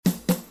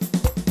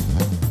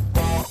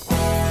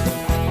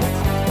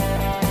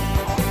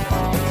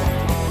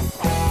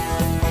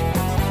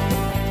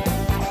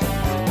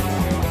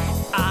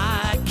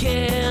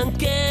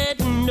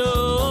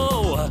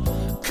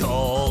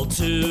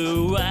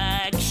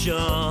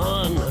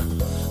I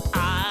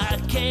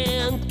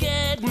can't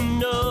get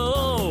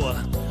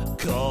no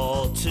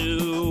call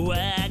to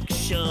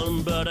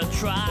action, but I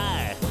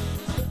try,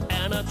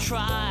 and I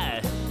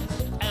try,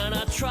 and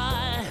I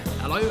try.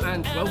 Hello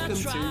and welcome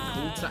to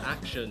Call to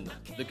Action,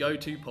 the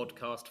go-to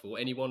podcast for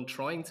anyone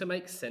trying to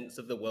make sense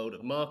of the world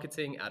of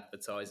marketing,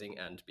 advertising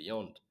and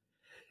beyond.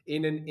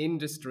 In an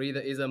industry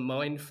that is a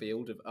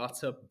minefield of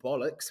utter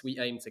bollocks, we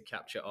aim to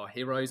capture our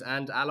heroes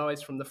and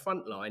allies from the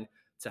front line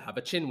to have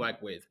a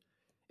chinwag with.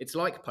 It's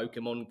like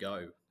Pokemon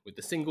Go, with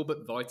the single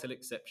but vital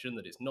exception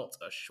that it's not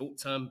a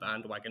short-term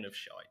bandwagon of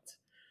shite.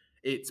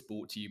 It's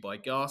brought to you by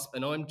Gasp,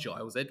 and I'm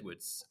Giles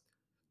Edwards.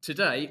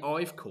 Today,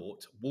 I've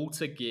caught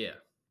Walter Geer.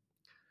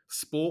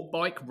 Sport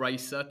bike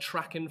racer,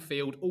 track and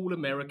field,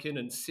 all-American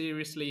and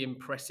seriously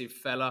impressive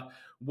fella,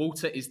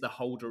 Walter is the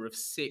holder of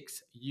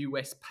 6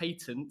 US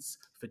patents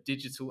for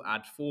digital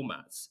ad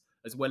formats,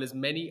 as well as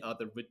many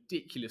other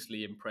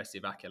ridiculously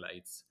impressive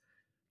accolades.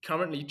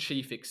 Currently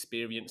Chief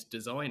Experience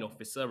Design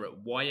Officer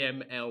at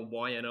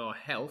YML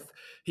Health,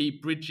 he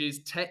bridges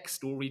tech,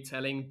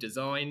 storytelling,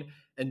 design,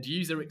 and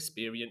user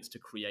experience to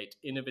create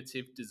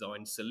innovative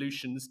design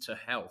solutions to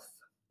health.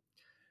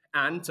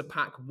 And to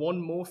pack one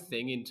more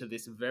thing into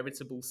this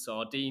veritable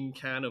sardine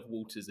can of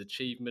Walter's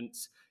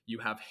achievements, you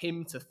have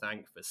him to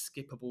thank for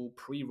skippable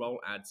pre-roll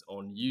ads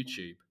on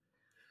YouTube.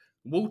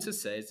 Walter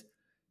says,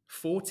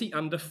 40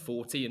 under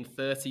 40 and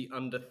 30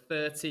 under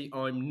 30,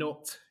 I'm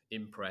not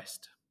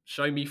impressed.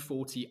 Show me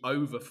 40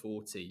 over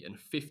 40 and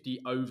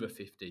 50 over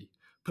 50.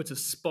 Put a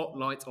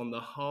spotlight on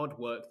the hard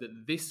work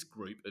that this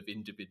group of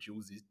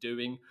individuals is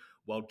doing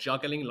while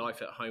juggling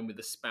life at home with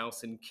a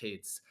spouse and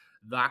kids.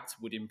 That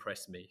would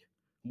impress me.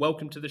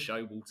 Welcome to the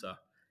show, Walter.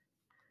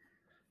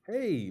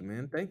 Hey,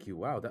 man, thank you.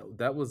 Wow,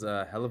 that was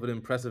a hell of an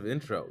impressive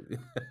intro.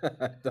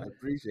 I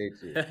appreciate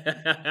you.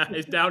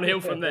 It's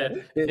downhill from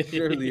there. It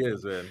surely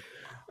is, man.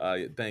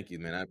 Thank you,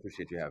 man. I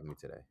appreciate you having me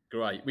today.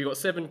 Great. We've got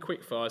 7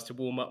 quick fires to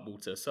warm up,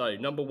 Walter. So,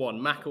 number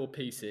 1, Mac or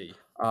PC?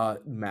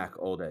 Mac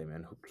all day,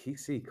 man.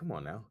 PC, come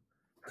on now.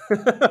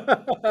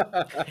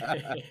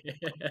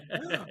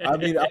 I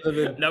mean,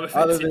 No offense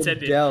other than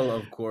intended. Dell,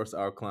 of course,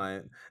 our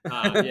client.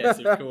 Yes,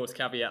 of course.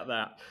 Caveat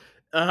that.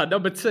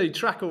 Number 2,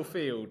 track or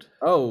field?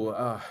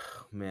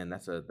 Man,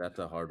 that's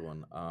a hard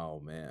one. Oh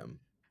man,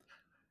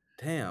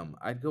 damn,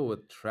 I'd go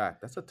with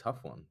track. That's a tough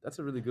one. That's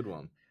a really good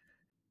one.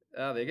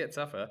 They get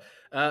tougher.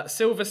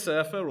 Silver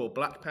Surfer or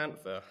Black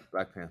Panther?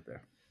 Black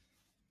Panther.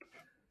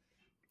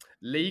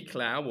 Lee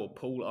Clow or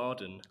Paul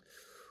Arden?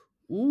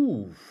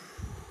 Ooh,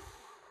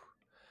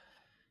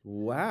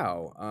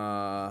 wow.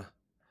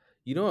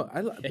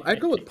 I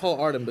go with Paul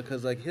Arden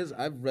because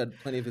I've read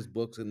plenty of his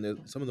books, and they're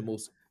some of the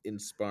most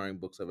inspiring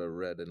books I've ever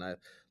read. And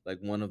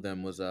one of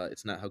them was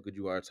 "It's Not How Good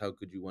You Are, It's How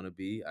Good You Want to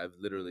Be." I've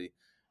literally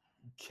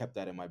kept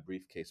that in my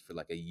briefcase for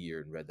like a year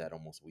and read that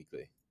almost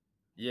weekly.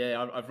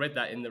 Yeah, I've read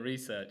that in the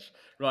research.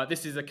 Right,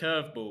 this is a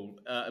curveball.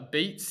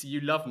 Beats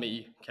You Love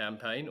Me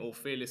campaign or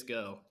Fearless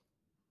Girl?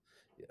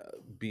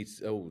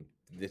 Beats. Oh,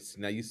 this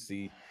now you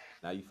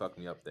fucked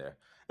me up there.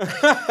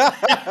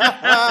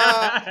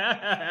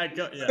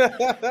 Got you.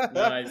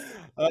 Nice.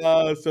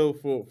 So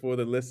for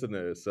the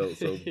listeners, so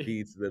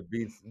Beats, the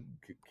Beats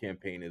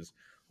campaign is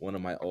one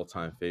of my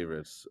all-time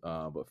favorites.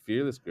 But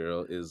Fearless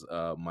Girl is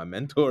my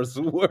mentor's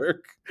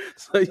work.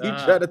 So you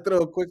try to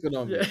throw a quick one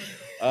on me.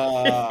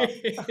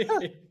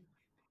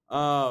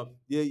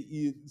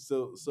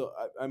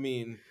 I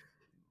mean,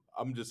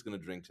 I'm just gonna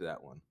drink to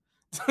that one.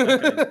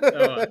 Okay.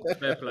 All right.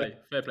 Fair play.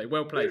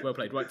 Well played.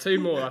 Right, 2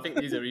 more. I think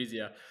these are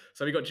easier.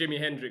 So we got Jimi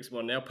Hendrix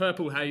one now.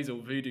 Purple Haze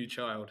or Voodoo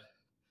Child?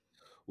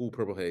 Ooh,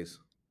 Purple Haze.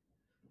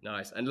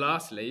 Nice. And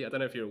lastly, I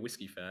don't know if you're a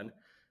whiskey fan,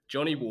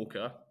 Johnny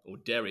Walker or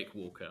Derek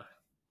Walker?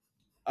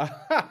 I'm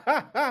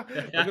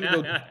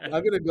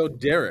gonna go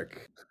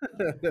Derek.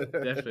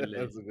 Definitely.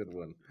 That's a good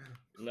one.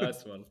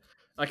 Nice one.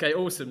 Okay,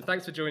 awesome.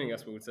 Thanks for joining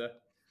us, Walter.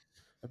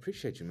 I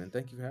appreciate you, man.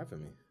 Thank you for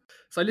having me.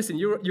 So listen,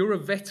 you're a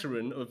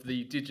veteran of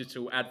the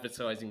digital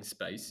advertising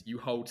space. You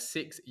hold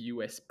 6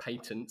 US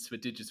patents for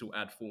digital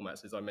ad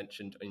formats, as I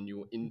mentioned in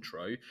your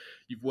intro.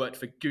 You've worked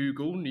for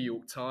Google, New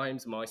York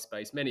Times,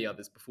 MySpace, many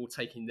others before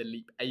taking the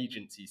leap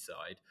agency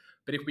side.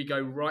 But if we go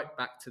right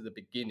back to the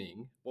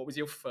beginning, what was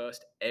your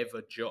first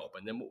ever job?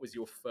 And then what was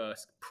your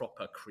first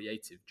proper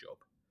creative job?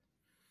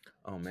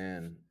 Oh,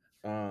 man.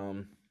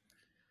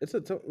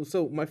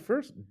 So my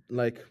first,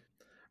 I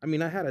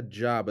had a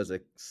job as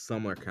a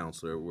summer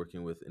counselor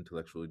working with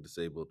intellectually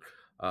disabled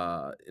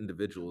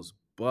individuals,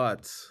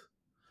 but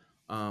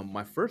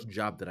my first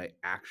job that I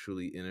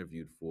actually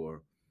interviewed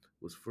for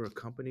was for a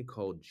company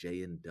called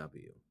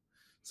J&W.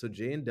 So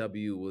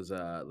J&W was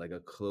like a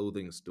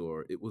clothing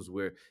store. It was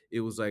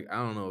like, I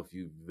don't know if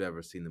you've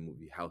ever seen the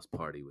movie House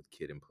Party with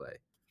Kid and Play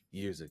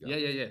years ago.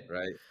 Yeah.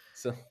 Right?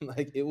 So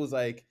it was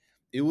like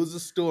It was a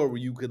store where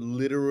you could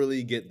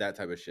literally get that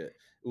type of shit.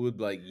 It would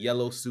be like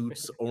yellow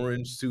suits,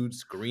 orange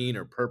suits, green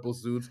or purple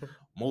suits,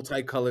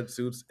 multicolored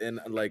suits, and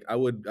like I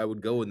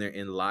would go in there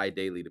and lie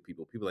daily to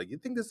people. People like, you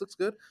think this looks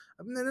good?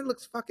 I mean, it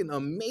looks fucking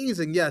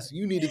amazing. Yes,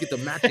 you need to get the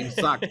matching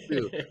socks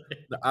too.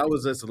 I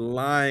was just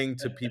lying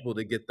to people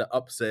to get the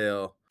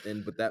upsell,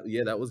 and but that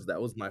yeah, that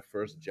was my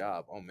first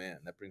job. Oh man,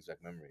 that brings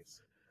back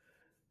memories.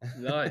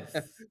 Nice,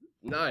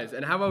 nice.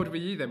 And how old were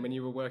you then when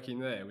you were working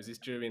there? Was this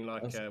during I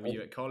like, was, were I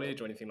you at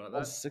college or anything like I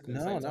was that sick. at the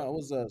No, same no, time? I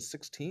was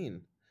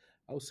 16.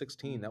 I was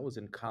 16. That Mm. was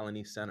in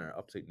Colony Center,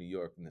 upstate New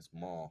York, in this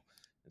mall.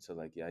 And so,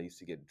 like, yeah, I used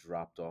to get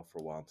dropped off for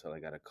a while until I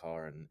got a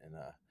car, and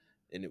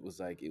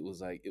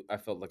I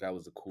felt like I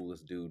was the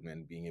coolest dude,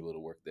 man, being able to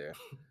work there.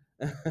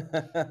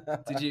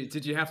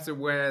 Did you have to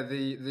wear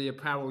the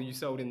apparel you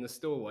sold in the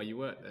store while you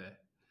worked there?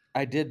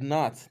 I did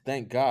not,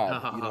 thank God. Ha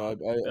ha ha. I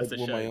That's a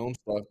wore my shame. own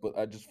stuff, but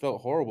I just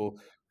felt horrible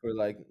for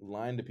like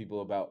lying to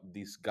people about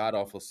these god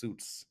awful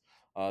suits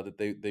that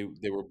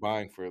they were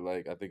buying for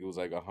like I think it was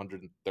like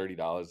 $130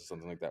 or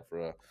something like that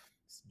for a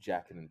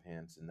jacket and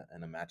pants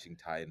and a matching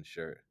tie and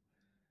shirt.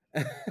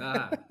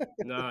 Ah,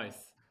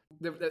 nice.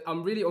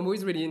 I'm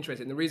always really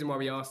interested. And the reason why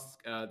we ask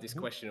this Mhm.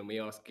 question and we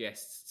ask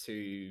guests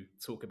to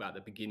talk about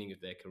the beginning of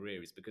their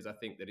career is because I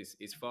think that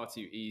it's far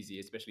too easy,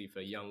 especially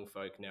for young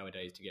folk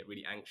nowadays, to get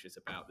really anxious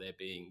about there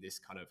being this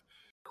kind of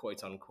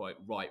quote unquote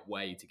right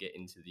way to get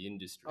into the Oh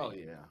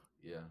industry. yeah,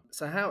 yeah.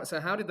 So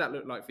how did that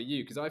look like for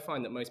you? Because I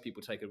find that most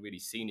people take a really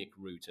scenic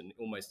route and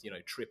almost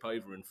trip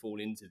over and fall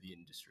into the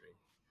industry.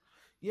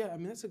 Yeah, I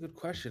mean that's a good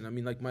question. I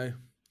mean like my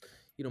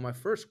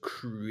first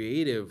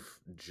creative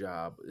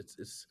job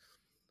it's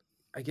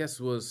I guess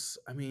was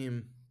I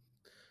mean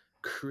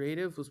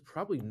creative was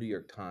probably New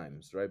York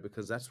Times, right?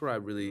 Because that's where I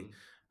really Mm.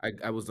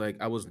 I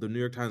was the New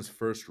York Times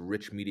first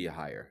rich media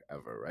hire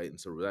ever, right? And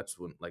so that's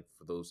when like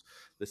for those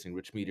listening,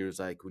 rich media is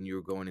like when you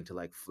were going into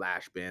like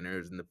flash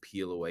banners and the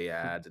peel away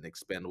ads and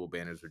expandable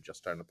banners were just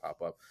starting to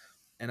pop up.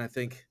 And I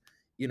think,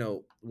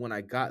 when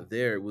I got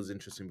there, it was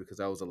interesting because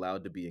I was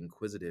allowed to be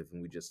inquisitive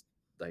and we just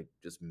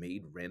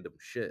made random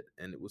shit.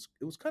 And it was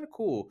kind of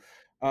cool.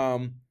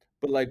 Um,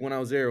 but like when I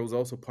was there, it was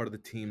also part of the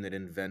team that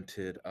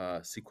invented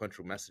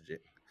sequential messaging,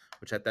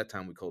 which at that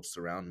time we called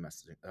surround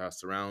messaging,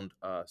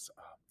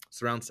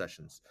 surround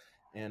sessions,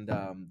 and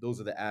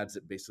those are the ads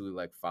that basically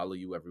like follow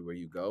you everywhere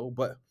you go.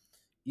 But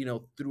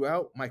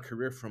throughout my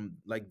career, from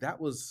like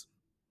that was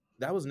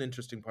an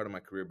interesting part of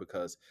my career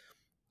because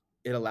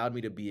it allowed me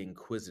to be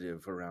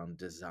inquisitive around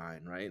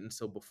design, right? And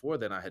so before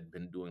then, I had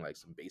been doing like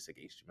some basic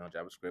HTML,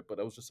 JavaScript, but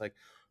I was just like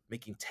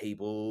making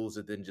tables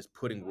and then just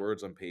putting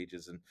words on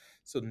pages. And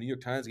so the New York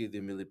Times gave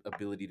the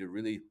ability to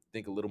really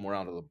think a little more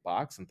out of the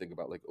box and think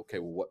about like, okay,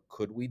 well, what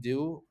could we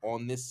do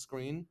on this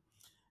screen?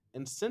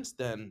 And since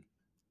then,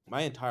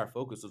 my entire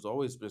focus has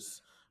always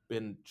just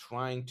been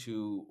trying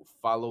to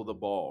follow the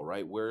ball,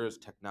 right? Where is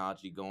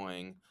technology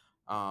going?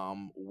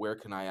 Where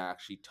can I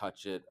actually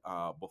touch it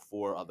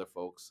before other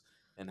folks?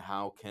 And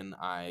how can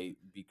I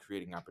be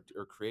creating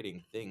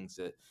things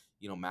that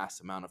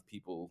mass amount of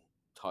people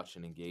touch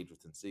and engage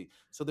with and see?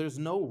 So there's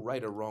no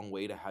right or wrong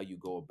way to how you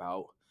go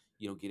about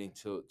getting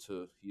to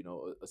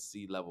a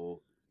C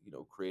level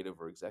creative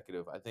or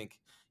executive. I think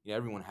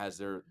everyone has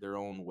their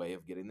own way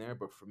of getting there,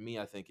 but for me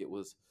I think it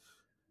was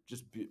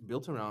just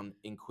built around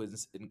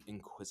inquisitivity,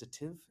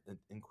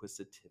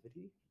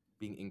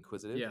 being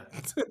inquisitive, Yeah,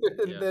 and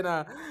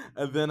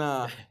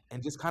yeah.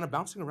 and just kind of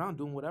bouncing around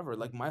doing whatever.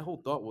 Like my whole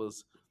thought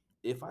was,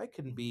 if I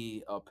can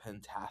be a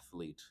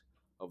pentathlete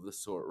of the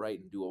sort, right,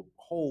 and do a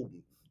whole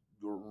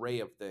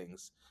array of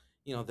things,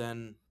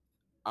 then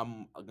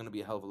I'm going to be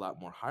a hell of a lot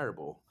more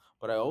hireable.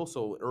 But I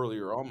also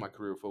earlier on in my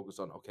career focused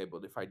on, okay,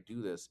 but if I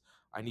do this,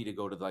 I need to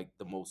go to like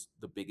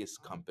the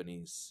biggest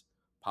companies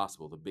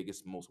possible, the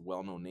biggest, most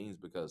well-known names,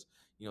 because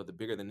the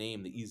bigger the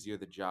name, the easier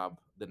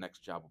the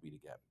next job will be to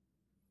get.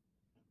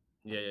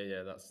 Yeah, yeah,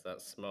 yeah. That's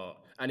smart.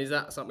 And is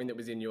that something that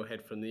was in your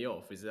head from the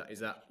off? Is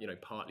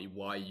that partly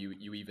why you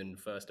even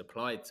first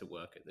applied to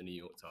work at the New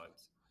York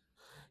Times?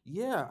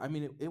 Yeah, I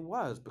mean it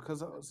was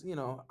because I was,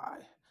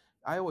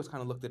 I always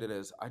kind of looked at it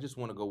as I just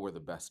want to go where the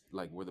best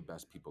where the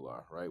best people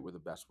are, right? Where the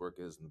best work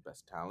is and the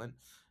best talent.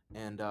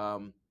 And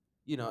and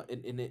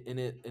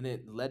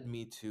it led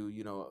me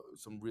to,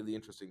 some really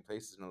interesting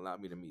places and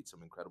allowed me to meet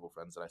some incredible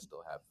friends that I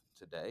still have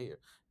today, or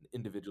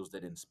individuals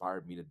that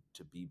inspired me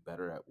to be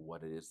better at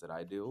what it is that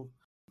I do.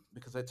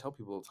 Because I tell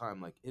people all the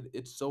time, like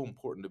it's so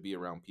important to be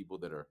around people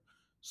that are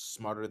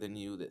smarter than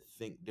you, that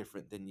think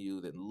different than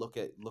you, that look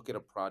at a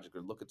project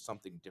or look at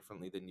something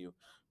differently than you.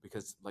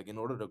 Because like in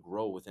order to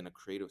grow within a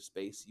creative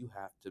space, you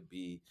have to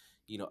be,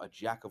 a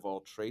jack of all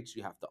trades.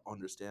 You have to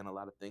understand a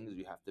lot of things.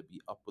 You have to be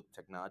up with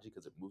technology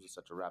because it moves at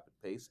such a rapid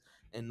pace.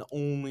 And the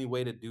only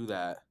way to do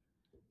that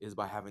is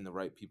by having the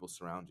right people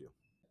surround you.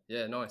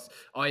 Yeah, nice.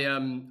 I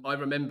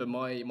remember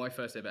my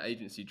first ever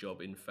agency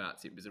job. In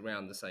fact, it was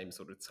around the same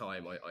sort of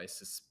time, I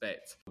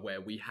suspect,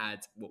 where we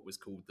had what was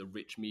called the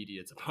rich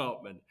media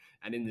department,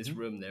 and in this Hmm.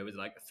 room there was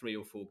like 3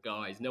 or 4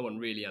 guys. No one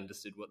really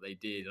understood what they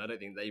did, and I don't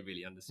think they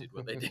really understood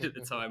what they did at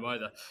the time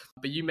either.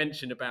 But you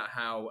mentioned about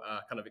how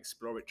kind of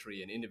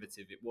exploratory and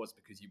innovative it was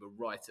because you were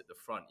right at the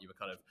front. You were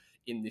kind of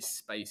in this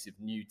space of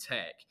new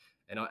tech,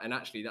 and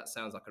actually that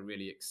sounds like a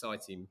really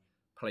exciting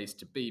place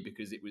to be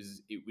because it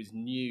was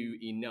new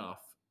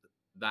enough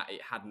that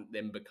it hadn't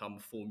then become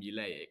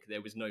formulaic.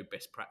 There was no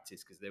best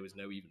practice because there was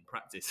no even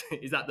practice.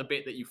 Is that the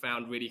bit that you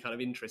found really kind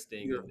of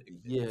interesting You're and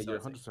yeah, you're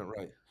exciting? 100%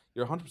 right.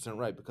 You're 100%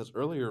 right because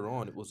earlier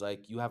on it was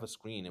like you have a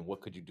screen and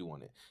what could you do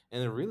on it?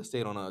 And the real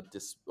estate on a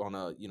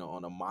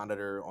on a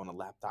monitor on a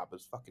laptop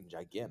is fucking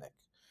gigantic,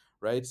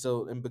 right?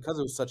 So and because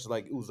it was such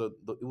like it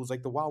was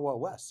like the Wild Wild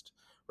West,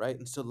 right?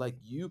 And so like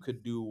you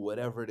could do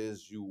whatever it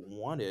is you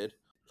wanted.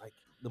 Like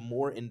the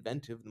more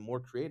inventive, the more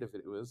creative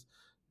it was,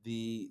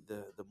 the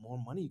more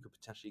money you could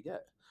potentially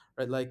get,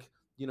 right? Like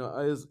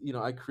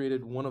I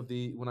created one of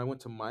the when I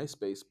went to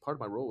MySpace. Part of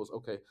my role was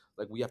okay,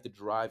 like we have to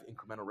drive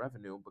incremental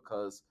revenue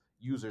because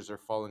users are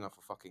falling off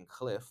a fucking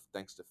cliff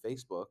thanks to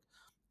Facebook.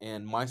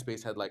 And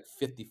MySpace had like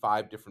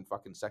 55 different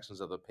fucking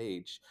sections of the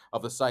page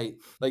of the site.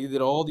 Like it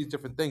did all these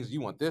different things.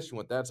 You want this, you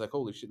want that. It's like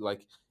holy shit,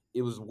 like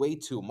it was way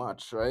too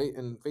much, right?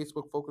 And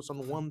Facebook focused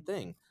on one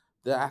thing.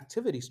 The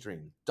activity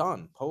stream.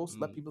 Done. Post,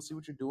 let Mm. people see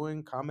what you're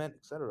doing, comment,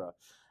 etc.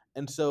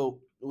 And so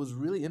it was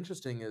really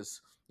interesting is,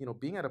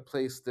 being at a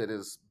place that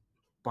is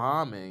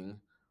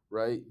bombing,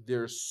 right?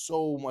 There's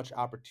so much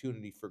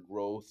opportunity for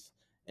growth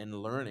and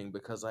learning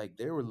because like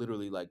they were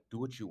literally like do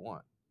what you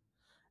want.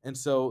 And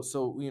so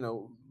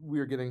we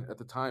were getting at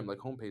the time like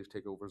homepage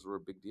takeovers were a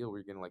big deal.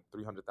 We were getting like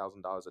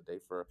 $300,000 a day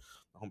for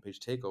a homepage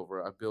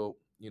takeover. I built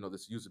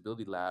this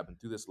usability lab, and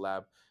through this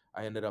lab,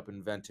 I ended up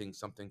inventing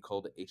something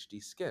called HD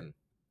Skin.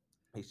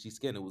 HD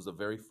Skin. It was the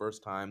very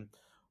first time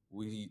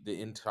the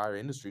entire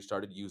industry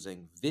started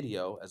using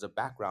video as a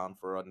background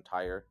for an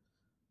entire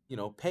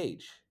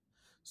page.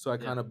 So I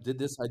Yeah. kind of did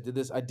this. I did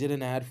this. I did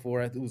an ad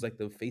for it. It was like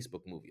the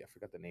Facebook movie. I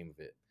forgot the name of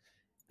it.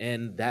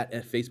 And that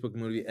Facebook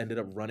movie ended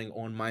up running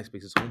on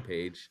MySpace's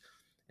homepage,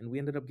 and we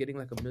ended up getting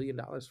like $1 million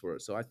for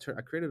it. So I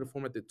created a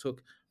format that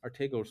took our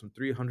takeovers from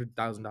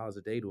 $300,000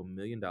 a day to $1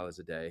 million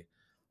a day,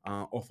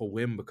 off a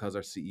whim because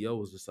our CEO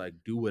was just like,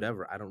 "Do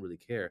whatever. I don't really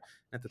care."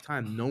 And at the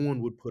time, no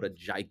one would put a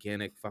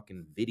gigantic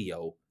fucking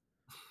video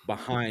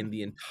behind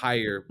the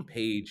entire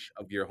page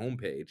of your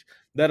homepage,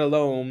 let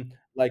alone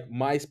like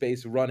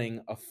MySpace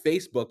running a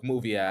Facebook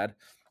movie ad,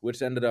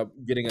 which ended up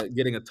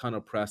getting a ton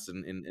of press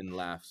and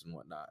laughs and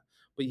whatnot.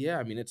 But yeah,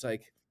 I mean, it's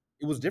like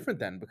it was different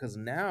then because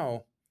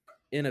now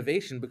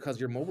innovation, because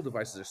your mobile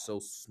devices are so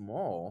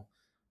small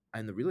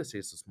and the real estate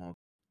is so small,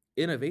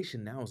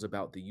 innovation now is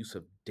about the use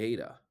of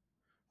data,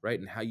 right?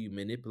 And how you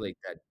manipulate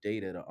that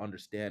data to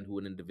understand who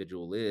an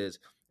individual is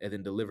and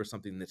then deliver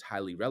something that's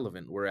highly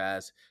relevant.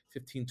 Whereas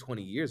 15,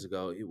 20 years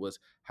ago, it was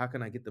how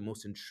can I get the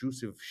most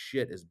intrusive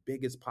shit as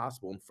big as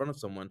possible in front of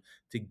someone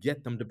to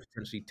get them to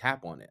potentially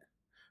tap on it,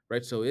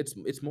 right? So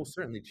it's most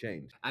certainly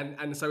changed.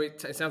 And so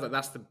it sounds like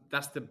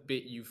that's the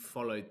bit you've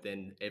followed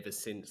then ever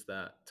since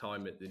that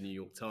time at the New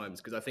York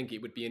Times, because I think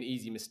it would be an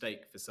easy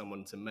mistake for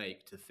someone to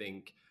make to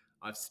think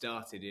I've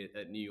started it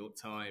at New York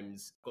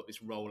Times, got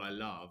this role I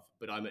love,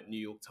 but I'm at New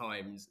York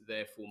Times,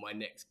 therefore my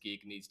next gig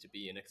needs to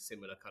be in a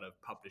similar kind of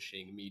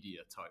publishing media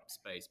type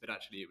space. But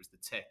actually, it was the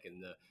tech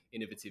and the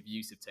innovative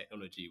use of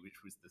technology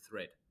which was the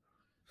thread.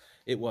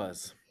 It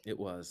was. It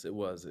was. It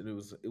was. And it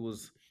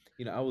was,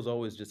 I was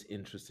always just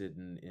interested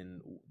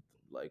in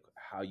like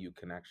how you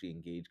can actually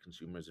engage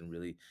consumers in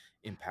really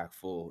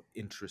impactful,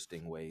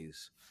 interesting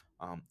ways.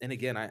 And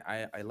again,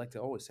 I like to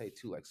always say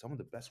too, like some of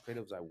the best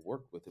creatives I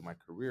worked with in my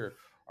career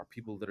are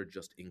people that are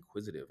just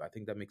inquisitive. I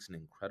think that makes an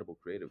incredible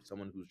creative,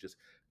 someone who's just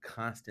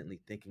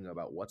constantly thinking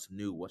about what's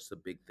new, what's the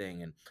big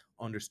thing, and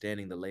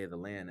understanding the lay of the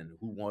land and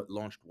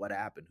launched what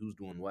app and who's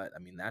doing what. I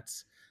mean,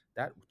 that's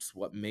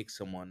what makes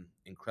someone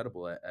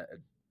incredible at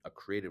a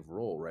creative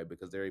role, right?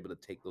 Because they're able to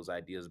take those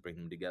ideas, bring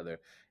them together,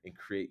 and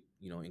create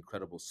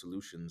incredible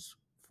solutions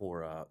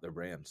for their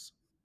brands.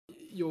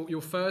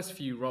 Your first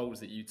few roles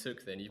that you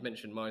took, then you've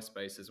mentioned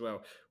MySpace as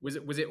well. Was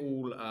it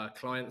all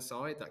client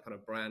side, that kind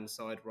of brand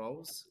side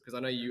roles? Because I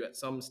know you at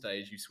some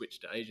stage you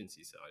switched to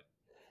agency side.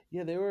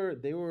 Yeah, they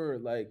were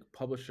like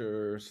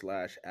publisher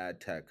slash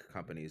ad tech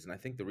companies, and I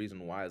think the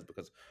reason why is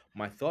because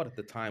my thought at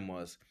the time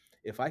was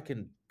if I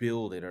can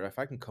build it or if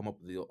I can come up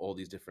with all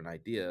these different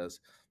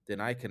ideas,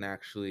 then I can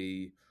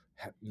actually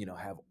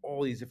have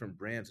all these different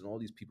brands and all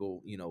these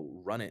people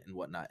run it and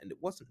whatnot. And it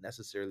wasn't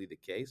necessarily the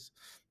case.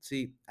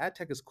 See, ad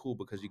tech is cool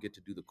because you get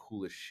to do the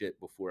coolest shit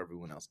before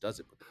everyone else does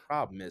it. But the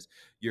problem is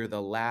you're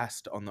the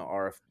last on the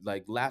RF,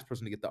 like last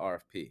person to get the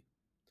RFP,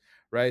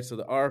 right? So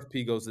the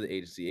RFP goes to the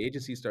agency.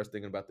 Agency starts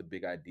thinking about the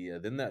big idea.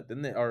 Then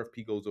the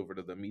RFP goes over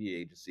to the media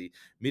agency.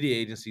 Media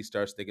agency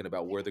starts thinking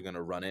about where they're going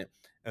to run it,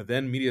 and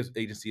then media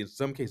agency in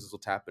some cases will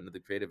tap into the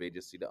creative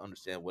agency to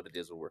understand what it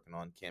is we're working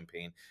on,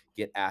 campaign,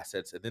 get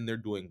assets, and then they're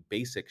doing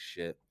basic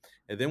shit.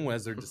 And then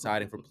as they're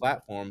deciding for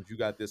platforms, you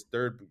got this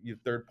third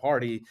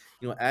party,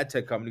 ad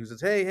tech company who says,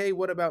 hey,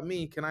 what about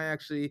me? Can I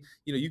actually,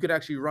 you could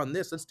actually run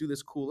this. Let's do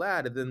this cool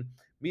ad. And then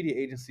media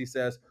agency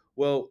says,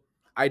 well,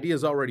 idea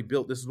is already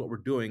built. This is what we're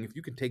doing. If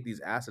you can take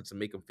these assets and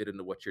make them fit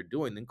into what you're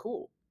doing, then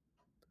cool,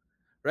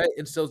 right?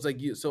 And so it's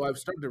like So I've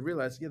started to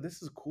realize, yeah,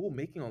 this is cool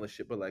making all this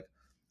shit, but like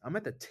I'm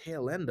at the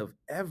tail end of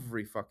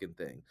every fucking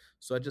thing.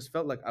 So I just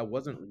felt like I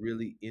wasn't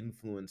really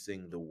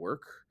influencing the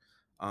work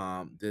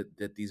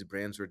that these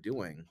brands were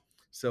doing.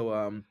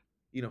 So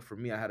for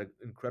me, I had an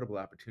incredible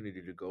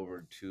opportunity to go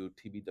over to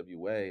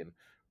TBWA and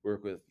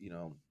work with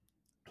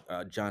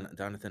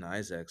Jonathan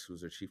Isaacs,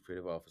 who's their chief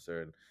creative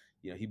officer, and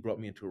he brought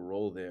me into a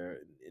role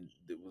there, and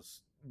it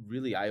was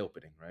really eye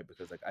opening, right?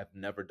 Because like I've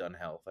never done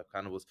health. I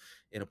kind of was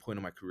in a point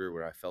in my career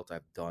where I felt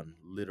I've done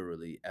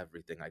literally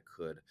everything I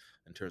could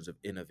in terms of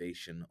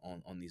innovation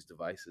on these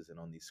devices and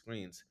on these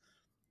screens.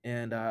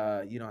 And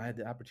I had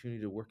the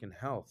opportunity to work in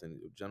health, and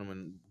a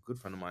gentleman, good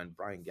friend of mine,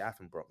 Brian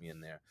Gaffin, brought me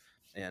in there,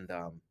 and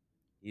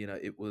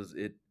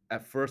it.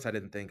 At first, I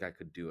didn't think I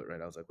could do it.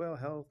 Right, I was like, "Well,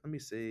 health. Let me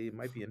see. It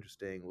might be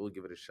interesting. We'll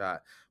give it a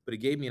shot." But it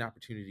gave me an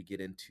opportunity to get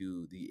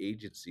into the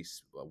agency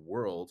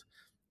world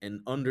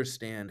and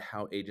understand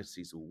how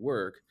agencies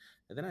work.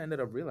 And then I ended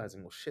up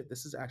realizing, well, shit,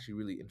 this is actually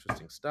really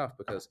interesting stuff.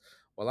 Because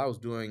while I was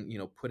doing,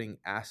 putting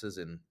asses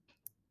in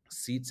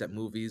seats at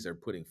movies or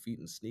putting feet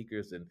in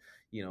sneakers and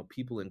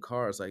people in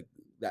cars, like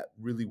that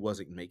really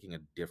wasn't making a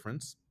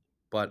difference.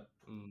 But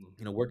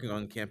working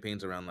on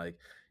campaigns around like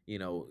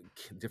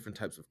different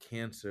types of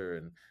cancer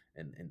and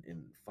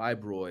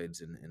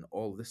fibroids and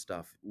all this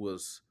stuff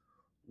was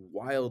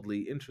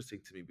wildly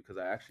interesting to me, because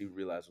I actually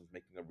realized I was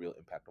making a real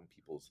impact on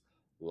people's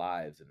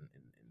lives and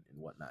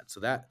whatnot. So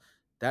that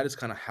is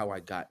kind of how I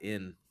got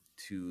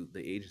into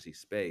the agency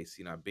space.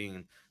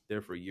 Being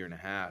there for a year and a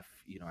half,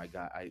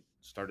 I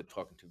started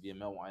talking to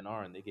VML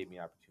YNR, and they gave me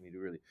an opportunity to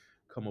really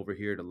come over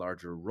here to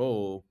larger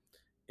role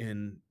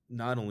and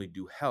not only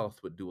do health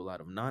but do a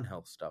lot of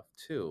non-health stuff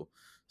too.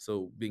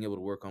 So being able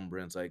to work on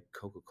brands like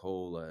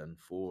Coca-Cola and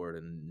Ford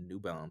and New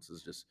Balance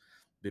has just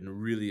been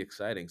really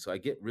exciting. So I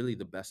get really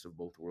the best of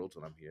both worlds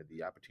when I'm here.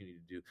 The opportunity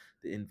to do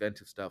the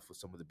inventive stuff with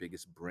some of the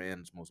biggest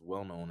brands, most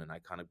well-known and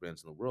iconic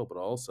brands in the world, but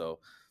also,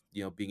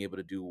 being able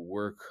to do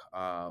work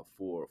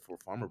for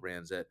pharma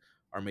brands that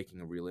are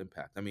making a real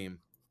impact. I mean,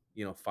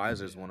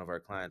 Pfizer is one of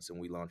our clients, and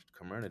we launched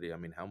Comirnaty. I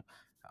mean,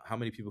 how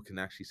many people can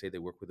actually say they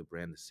work with a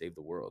brand to save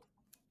the world?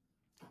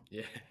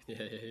 Yeah.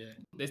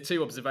 There's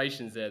two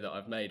observations there that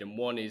I've made, and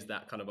one is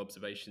that kind of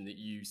observation that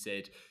you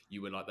said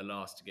you were like the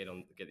last to get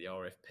the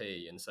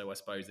RFP, and so I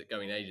suppose that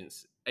going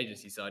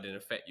agency side, in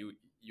effect,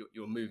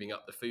 you're moving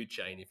up the food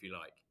chain, if you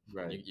like.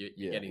 Right.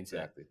 You're getting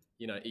exactly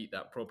to eat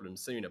that problem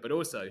sooner. But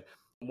also,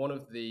 one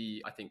of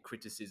the, I think,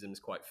 criticisms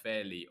quite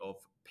fairly of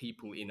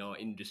people in our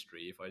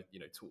industry, if I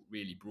talk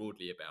really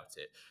broadly about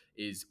it,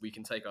 is we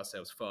can take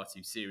ourselves far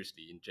too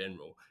seriously in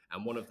general.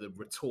 And one of the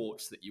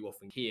retorts that you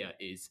often hear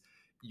is,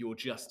 you're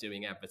just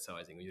doing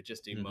advertising or you're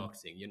just doing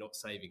marketing. You're not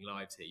saving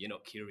lives here. You're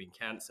not curing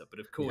cancer. But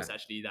of course,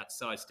 actually, that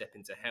sidestep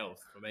into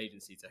health, from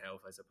agency to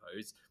health, I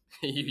suppose,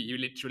 you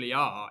literally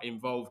are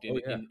involved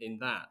in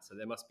that. So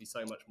there must be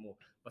so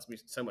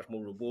much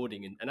more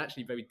rewarding and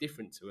actually very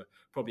different to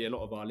probably a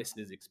lot of our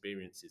listeners'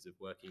 experiences of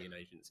working in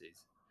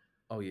agencies.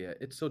 Oh yeah,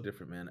 it's so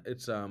different, man.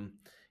 It's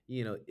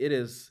it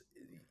is.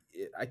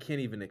 I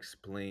can't even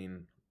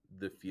explain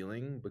the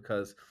feeling,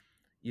 because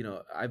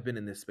I've been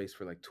in this space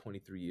for like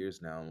 23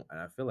 years now, and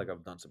I feel like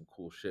I've done some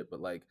cool shit.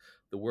 But like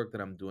the work that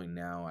I'm doing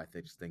now,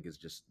 just think is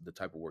just the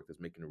type of work that's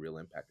making a real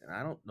impact. And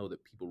I don't know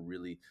that people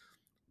really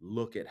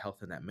look at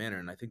health in that manner.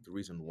 And I think the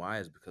reason why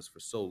is because for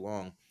so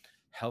long,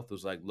 health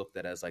was like looked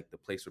at as like the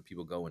place where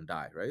people go and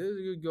die, right?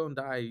 You go and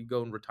die, you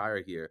go and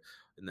retire here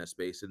in that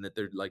space, and that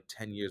they're like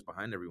 10 years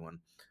behind everyone.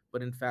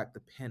 But in fact,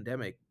 the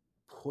pandemic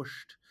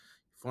pushed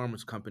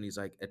pharma companies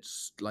like at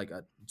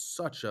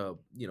such a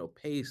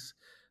pace,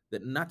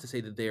 that, not to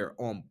say that they are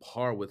on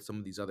par with some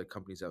of these other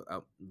companies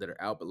that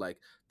are out, but like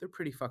they're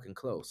pretty fucking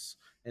close.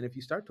 And if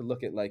you start to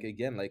look at, like,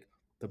 again, like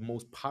the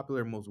most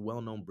popular, most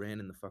well-known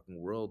brand in the fucking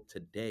world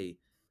today,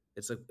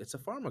 it's a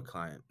pharma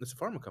client. It's a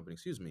pharma company,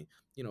 excuse me.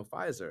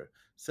 Pfizer.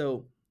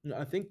 So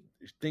I think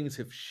things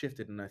have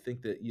shifted, and I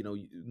think that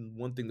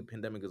one thing the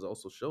pandemic has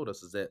also showed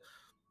us is that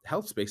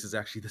health space is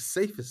actually the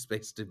safest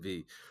space to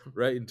be,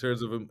 right, in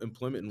terms of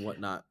employment and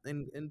whatnot.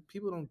 And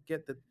people don't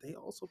get that they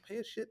also pay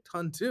a shit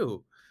ton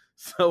too.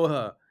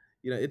 So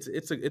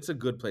it's a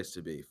good place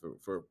to be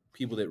for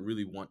people that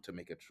really want to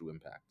make a true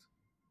impact.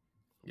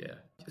 Yeah.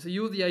 So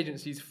you're the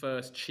agency's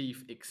first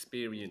chief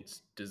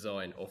experience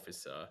design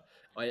officer.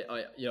 I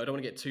don't want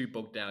to get too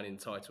bogged down in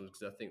titles,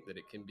 because I think that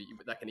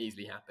that can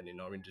easily happen in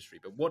our industry.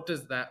 But what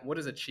does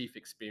a chief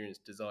experience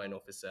design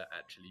officer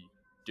actually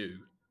do?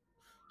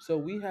 So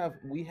we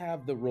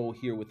have the role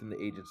here within the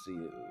agency,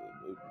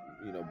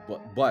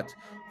 but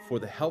for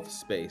the health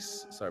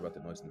space, sorry about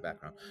the noise in the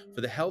background. For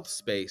the health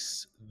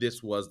space,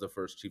 this was the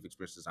first chief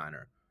experience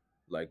designer,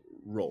 like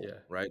role, Yeah.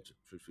 right?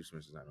 Chief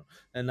experience designer,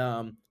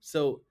 and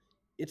so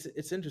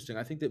it's interesting.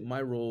 I think that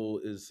my role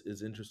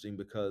is interesting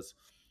because,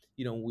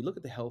 when we look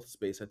at the health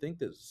space, I think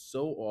that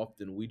so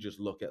often we just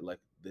look at like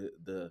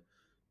the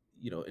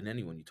and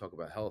anyone you talk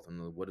about health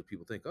and what do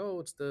people think? Oh,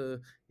 it's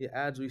the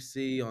ads we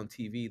see on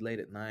TV late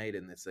at night,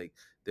 and it's like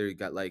they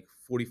got like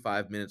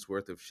 45 minutes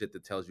worth of shit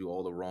that tells you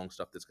all the wrong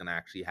stuff that's going to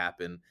actually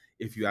happen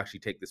if you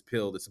actually take this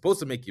pill that's supposed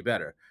to make you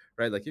better,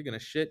 right? Like you're going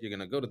to shit, you're going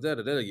to go to da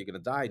da da, you're going to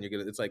die, and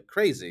it's like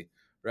crazy,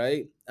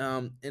 right?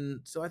 And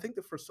so I think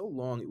that for so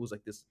long it was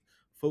like this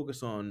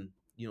focus on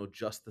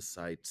just the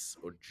sites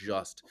or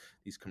just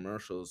these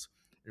commercials,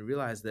 and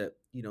realize that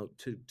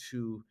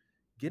to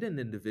get an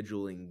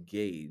individual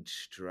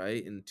engaged,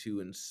 right, and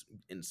to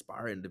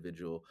inspire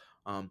individual,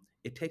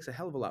 it takes a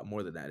hell of a lot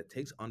more than that. It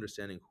takes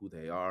understanding who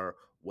they are,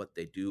 what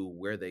they do,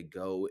 where they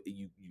go.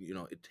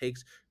 It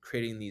takes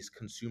creating these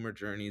consumer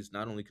journeys,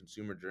 not only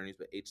consumer journeys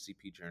but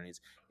HCP journeys.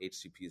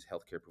 HCP is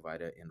healthcare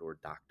provider and or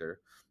doctor,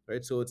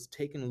 right? So it's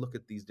taking a look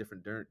at these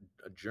different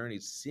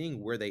journeys,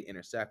 seeing where they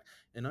intersect,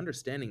 and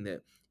understanding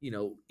that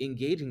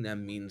engaging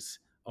them means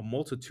a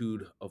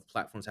multitude of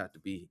platforms have to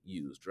be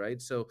used,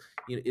 right? So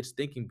it's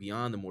thinking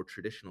beyond the more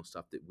traditional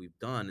stuff that we've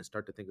done and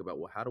start to think about,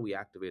 well, how do we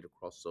activate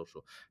across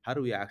social? How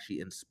do we actually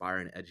inspire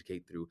and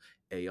educate through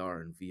AR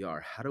and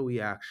VR? How do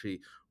we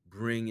actually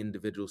bring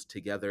individuals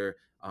together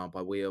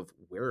by way of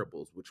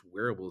wearables, which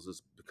wearables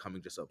is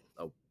becoming just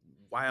a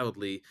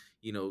wildly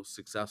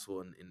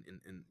successful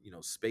in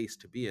space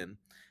to be in.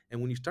 And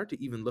when you start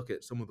to even look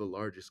at some of the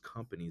largest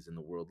companies in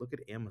the world, look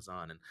at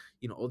Amazon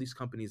and all these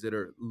companies that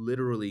are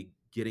literally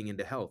getting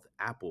into health,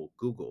 Apple,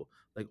 Google,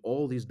 like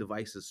all these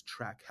devices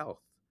track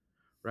health,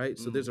 right?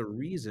 So Mm. there's a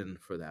reason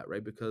for that,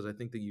 right? Because I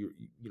think that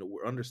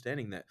we're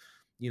understanding that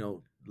you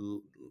know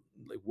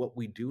like what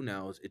we do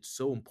now is it's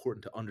so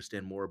important to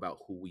understand more about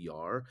who we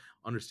are,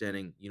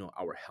 understanding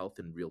our health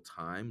in real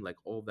time, like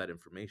all of that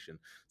information.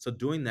 So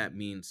doing that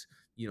means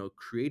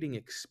creating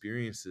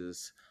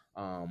experiences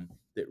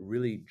that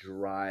really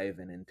drive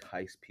and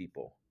entice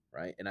people,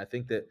 right? And I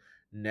think that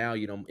now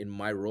in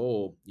my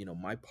role,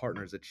 my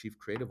partner is a chief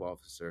creative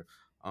officer,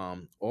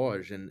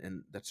 Oj,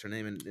 and that's her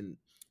name. And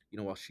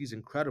while she's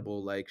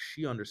incredible, like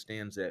she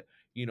understands that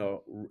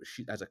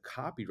she, as a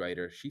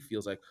copywriter, she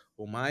feels like,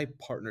 well, my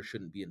partner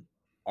shouldn't be an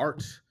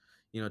art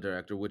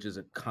director, which is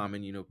a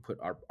common put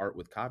art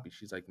with copy.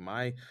 She's like,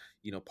 my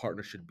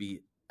partner should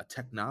be a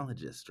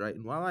technologist, right?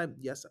 And while I'm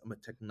a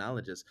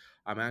technologist,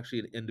 I'm actually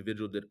an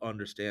individual that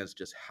understands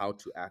just how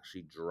to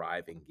actually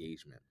drive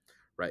engagement,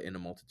 right, in a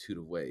multitude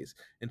of ways.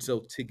 And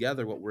so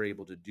together what we're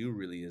able to do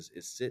really is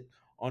sit,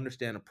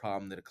 understand a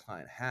problem that a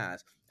client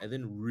has, and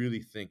then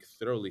really think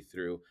thoroughly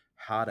through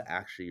how to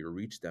actually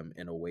reach them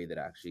in a way that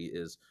actually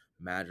is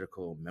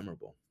magical,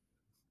 memorable.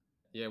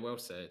 Yeah, well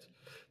said.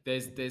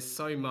 There's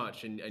so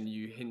much, and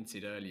you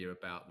hinted earlier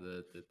about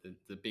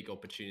the big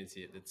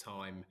opportunity at the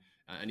time,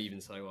 and even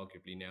so,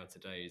 arguably now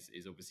today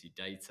is obviously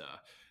data.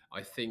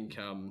 I think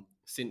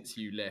since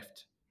you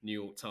left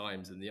New York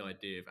Times and the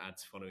idea of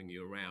ads following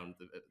you around,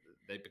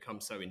 they've become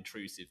so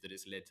intrusive that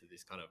it's led to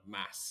this kind of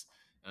mass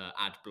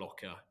ad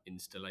blocker Mhm.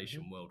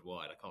 installation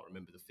worldwide. I can't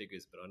remember the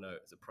figures, but I know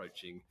it's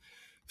approaching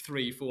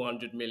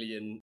 300-400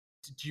 million.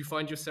 Do you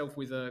find yourself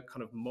with a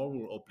kind of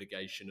moral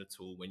obligation at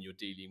all when you're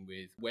dealing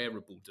with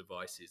wearable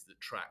devices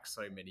that track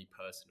so many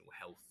personal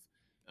health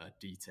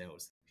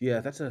details? Yeah,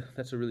 that's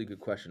a really good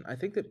question. I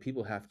think that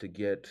people have to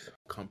get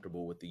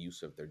comfortable with the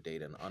use of their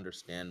data and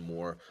understand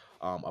more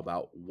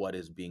about what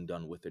is being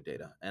done with their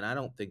data. And I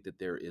don't think that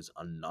there is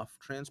enough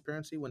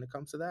transparency when it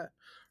comes to that,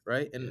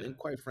 right? And, Yeah. and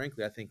quite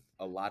frankly, I think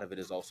a lot of it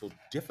is also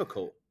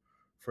difficult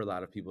for a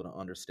lot of people to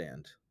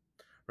understand,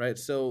 right?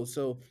 So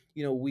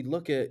we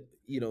look at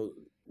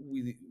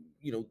we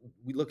you know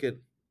we look at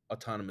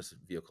autonomous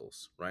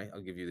vehicles, right?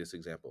 I'll give you this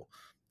example.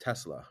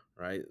 Tesla,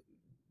 right?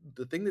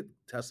 The thing that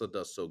Tesla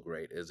does so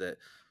great is that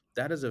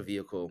that is a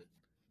vehicle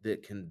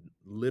that can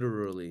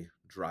literally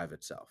drive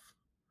itself.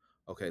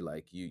 Okay,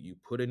 like you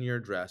put in your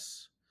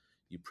address,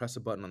 you press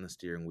a button on the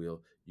steering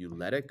wheel, you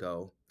let it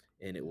go,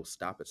 and it will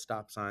stop at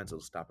stop signs,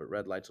 it'll stop at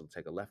red lights, it'll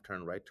take a left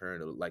turn, right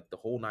turn, it'll like the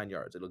whole 9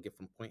 yards. It'll get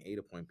from point A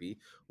to point B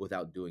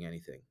without doing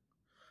anything.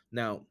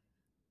 Now,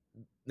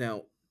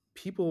 now,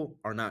 people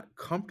are not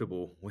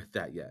comfortable with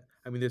that yet.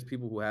 I mean, there's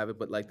people who have it,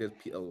 but like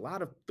a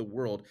lot of the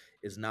world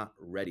is not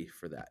ready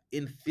for that.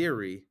 In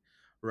theory,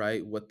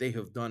 right, what they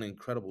have done an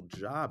incredible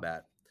job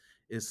at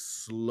is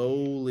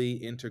slowly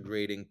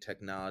integrating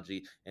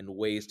technology and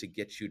ways to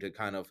get you to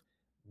kind of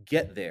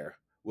get there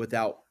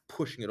without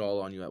pushing it all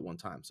on you at one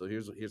time. So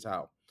here's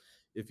how.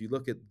 If you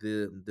look at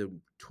the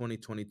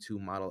 2022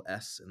 Model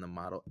S and the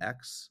Model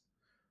X,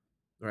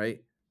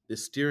 right? The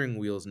steering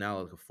wheel is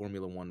now like a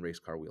Formula One race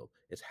car wheel.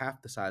 It's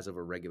half the size of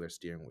a regular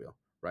steering wheel,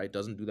 right?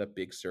 Doesn't do that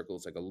big circle.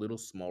 It's like a little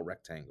small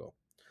rectangle,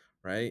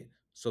 right?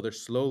 So they're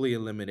slowly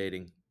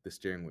eliminating the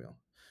steering wheel.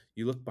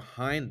 You look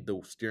behind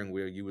the steering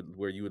wheel,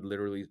 where you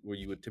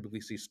would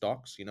typically see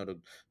stalks, to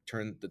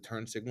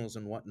turn signals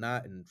and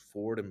whatnot, and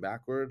forward and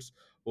backwards.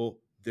 Well,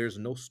 there's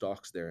no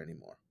stalks there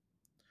anymore,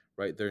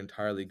 right? They're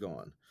entirely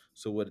gone.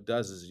 So what it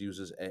does is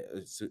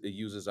it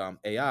uses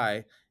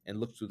AI and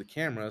looks through the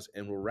cameras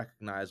and will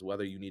recognize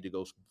whether you need to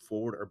go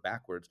forward or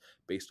backwards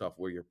based off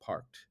where you're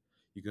parked.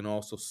 You can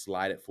also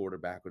slide it forward or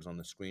backwards on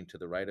the screen to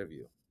the right of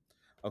you.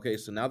 Okay,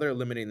 so now they're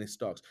eliminating the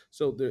stalks.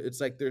 So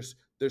it's like there's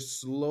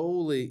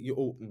slowly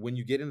when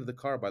you get into the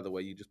car, by the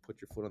way, you just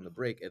put your foot on the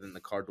brake and then the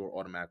car door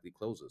automatically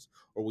closes.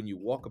 Or when you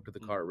walk up to the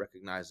car, it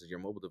recognizes your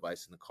mobile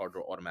device and the car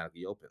door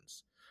automatically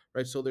opens.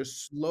 Right? So they're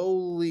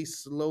slowly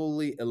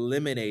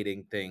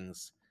eliminating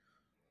things,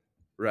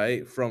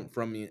 right,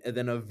 from you, and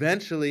then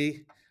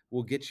eventually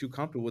will get you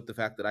comfortable with the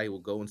fact that I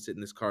will go and sit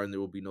in this car and there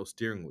will be no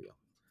steering wheel.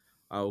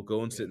 I will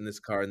go and sit in this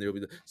car and there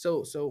will be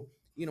so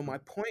my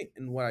point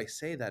in what I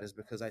say that is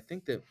because I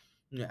think that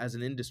as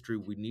an industry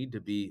we need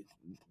to be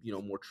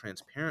more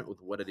transparent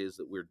with what it is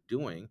that we're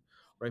doing,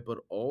 right? But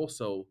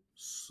also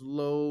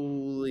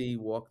slowly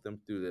walk them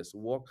through this,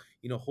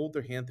 hold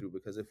their hand through,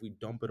 because if we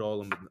dump it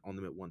all on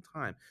them at one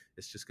time,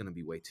 it's just going to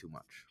be way too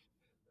much.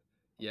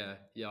 Yeah,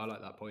 I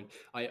like that point.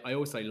 I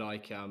also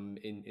like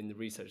in the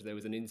research there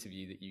was an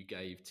interview that you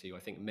gave to, I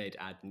think,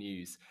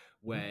 MedAdNews,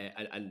 where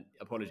and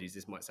apologies,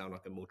 this might sound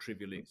like a more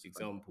trivial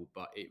example,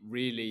 but it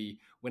really,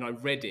 when I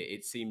read it,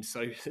 it seemed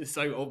so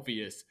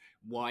obvious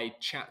why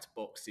chat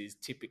boxes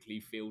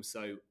typically feel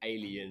so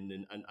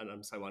alien and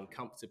I'm so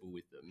uncomfortable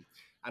with them.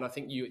 And I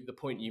think the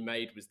point you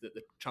made was that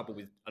the trouble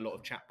with a lot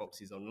of chat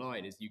boxes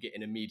online is you get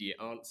an immediate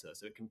answer.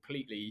 So it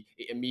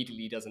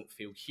immediately doesn't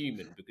feel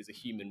human, because a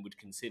human would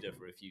consider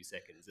for a few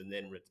seconds and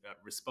then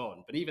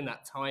respond. But even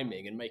that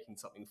timing and making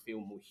something feel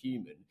more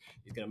human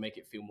is going to make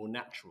it feel more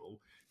natural,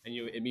 and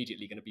you're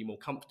immediately going to be more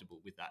comfortable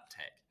with that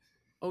tech.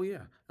 Oh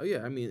yeah.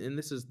 I mean, and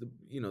this is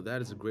that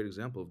is a great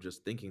example of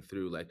just thinking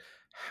through like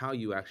how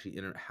you actually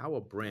how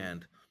a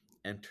brand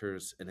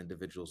enters an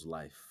individual's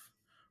life,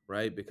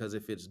 right? Because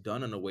if it's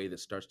done in a way that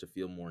starts to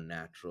feel more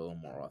natural,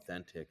 more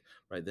authentic,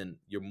 right, then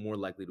you're more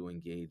likely to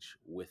engage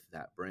with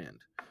that brand,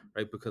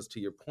 right? Because to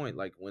your point,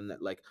 like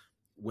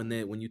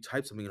when you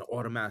type something and it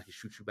automatically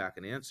shoots you back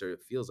an answer,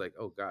 it feels like,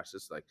 oh gosh,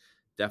 this is like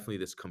definitely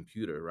this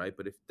computer, right?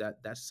 But if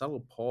that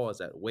subtle pause,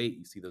 that wait,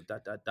 you see the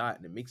dot dot dot,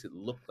 and it makes it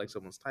look like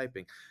someone's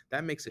typing,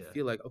 that makes it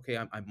feel like, okay,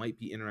 I might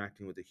be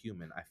interacting with a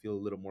human. I feel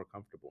a little more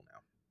comfortable now.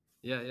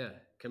 Yeah,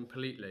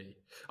 completely.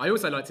 I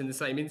also liked in the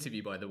same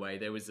interview, by the way,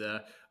 there was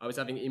I was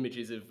having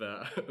images of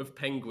of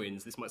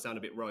penguins. This might sound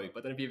a bit rogue,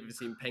 but I don't know if you've ever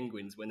seen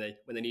penguins when they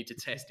need to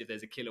test if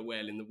there's a killer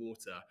whale in the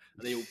water,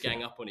 and they all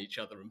gang up on each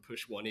other and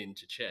push one in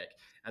to check.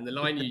 And the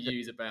line you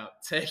use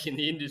about tech in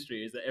the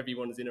industry is that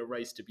everyone's in a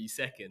race to be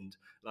second.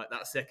 Like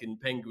that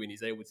second penguin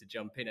is able to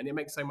jump in, and it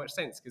makes so much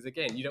sense because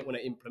again, you don't want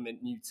to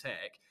implement new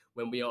tech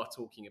when we are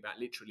talking about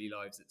literally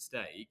lives at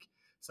stake.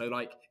 So,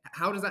 like,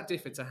 how does that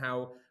differ to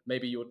how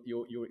maybe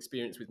your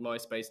experience with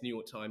MySpace, New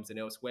York Times, and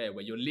elsewhere,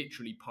 where you're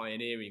literally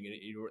pioneering and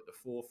you're at the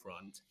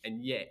forefront,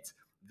 and yet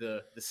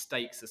the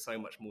stakes are so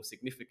much more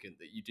significant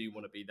that you do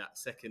want to be that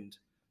second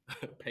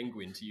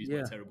penguin, to use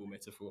my terrible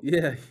metaphor.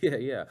 Yeah.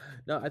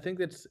 No, I think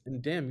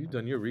and damn, you've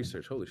done your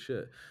research. Holy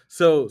shit.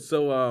 So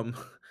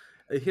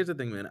here's the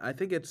thing, man. I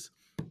think it's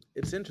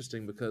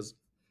interesting because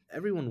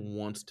everyone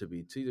wants to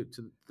be, to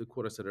the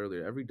quote I said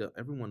earlier,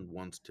 everyone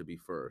wants to be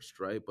first,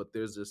 right? But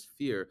there's this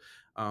fear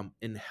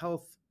in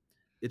health.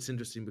 It's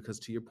interesting because,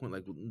 to your point,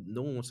 like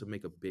no one wants to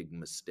make a big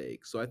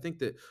mistake. So I think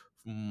that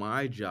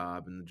my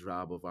job and the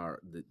job of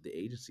the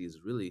agency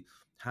is really,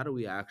 how do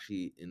we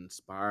actually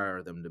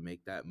inspire them to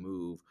make that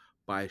move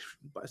by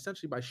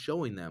essentially by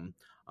showing them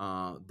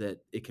that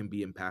it can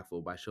be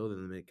impactful, by showing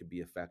them that it can be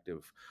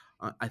effective.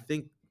 I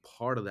think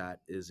part of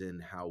that is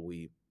in how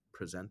we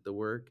present the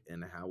work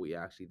and how we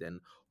actually then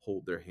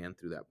hold their hand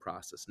through that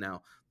process.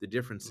 Now, the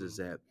difference is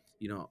that,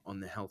 on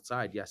the health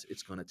side, yes,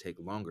 it's going to take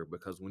longer,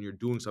 because when you're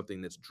doing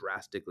something that's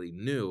drastically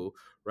new,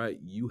 right,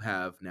 you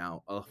have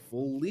now a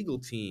full legal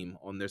team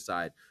on their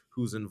side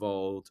who's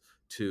involved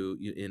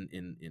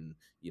in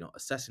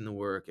assessing the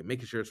work and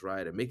making sure it's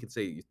right and making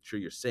sure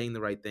you're saying the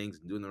right things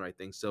and doing the right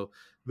things. So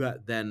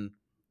that then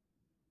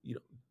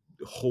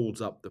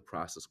holds up the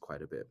process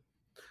quite a bit.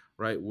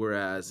 Right.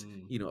 Whereas,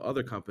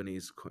 other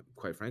companies,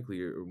 quite frankly,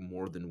 are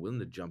more than willing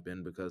to jump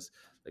in because,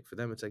 like, for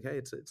them, it's like, hey,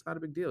 it's not a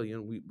big deal.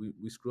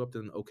 We screw up,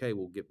 then okay,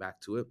 we'll get back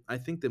to it. I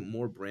think that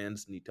more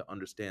brands need to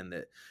understand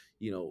that,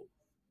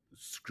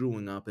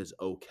 screwing up is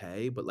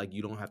okay, but like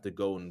you don't have to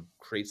go and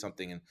create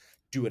something and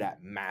do it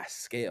at mass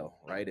scale,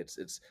 right?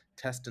 It's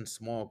test in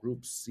small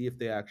groups, see if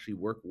they actually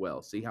work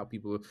well, see how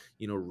people,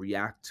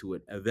 react to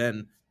it, and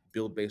then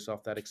build based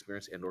off that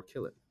experience and or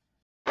kill it.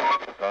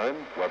 Time,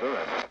 weather,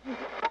 and...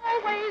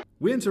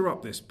 We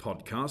interrupt this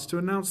podcast to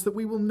announce that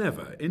we will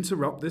never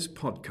interrupt this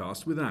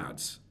podcast with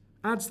ads.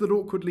 Ads that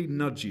awkwardly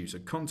nudge you to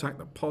contact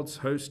the pod's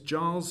host,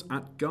 Giles,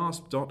 at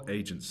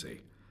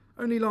gasp.agency.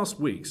 Only last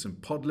week, some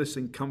pod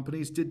listing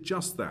companies did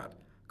just that,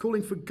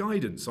 calling for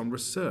guidance on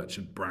research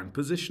and brand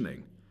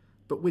positioning.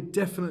 But we're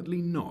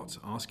definitely not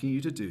asking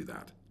you to do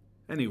that.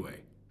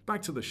 Anyway,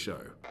 back to the show.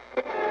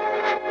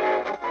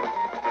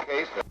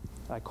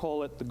 I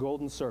call it the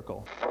golden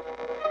circle.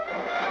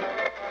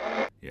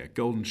 Yeah,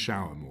 golden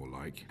shower more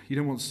like. You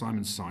don't want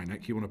Simon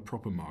Sinek, you want a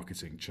proper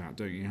marketing chat,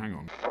 don't you? Hang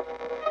on.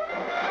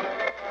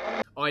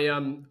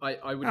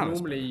 I would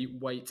normally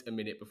wait a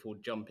minute before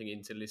jumping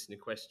into listener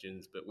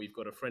questions, but we've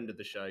got a friend of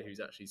the show who's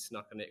actually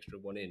snuck an extra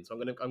one in. So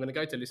I'm gonna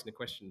go to listener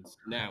questions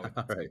now. If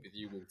that's All right. good with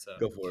you, Walter.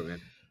 Go for it,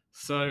 man.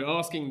 So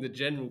asking the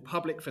general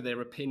public for their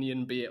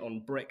opinion, be it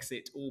on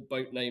Brexit or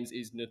boat names,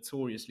 is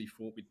notoriously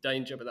fraught with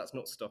danger, but that's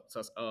not stopped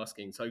us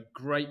asking. So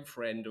great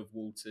friend of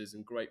Walter's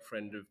and great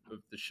friend of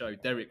the show,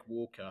 Derek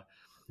Walker.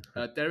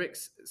 Derek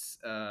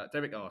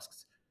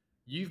asks,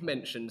 you've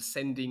mentioned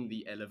sending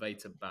the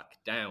elevator back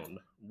down.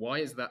 Why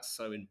is that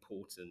so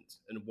important?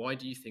 And why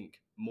do you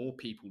think more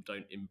people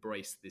don't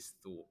embrace this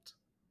thought?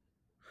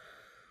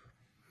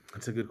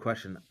 That's a good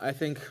question. I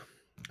think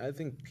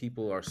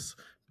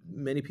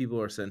many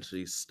people are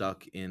essentially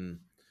stuck in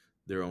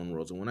their own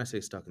worlds. And when I say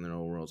stuck in their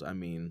own worlds, I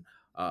mean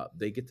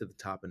they get to the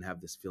top and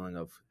have this feeling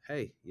of,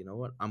 hey, you know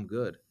what? I'm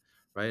good,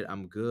 right?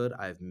 I'm good.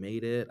 I've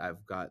made it.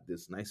 I've got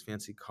this nice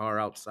fancy car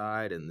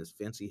outside and this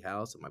fancy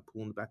house and my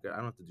pool in the backyard. I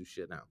don't have to do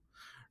shit now,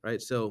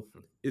 right? So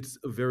it's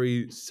a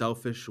very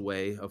selfish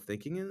way of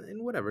thinking,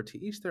 and whatever,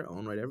 to each their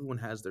own, right? Everyone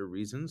has their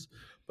reasons.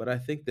 But I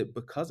think that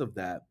because of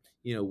that,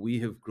 we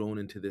have grown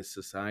into this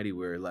society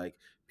where like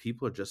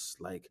people are just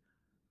like,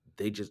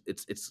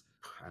 it's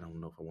I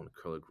don't know if I want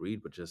to call it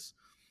greed, but just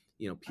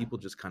people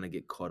just kind of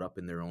get caught up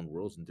in their own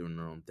worlds and doing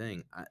their own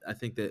thing. I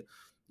think that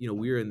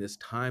we're in this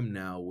time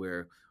now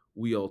where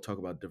we all talk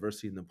about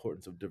diversity and the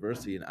importance of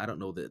diversity, and I don't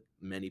know that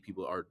many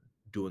people are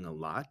doing a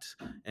lot.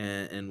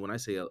 And when I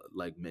say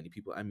like many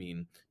people, I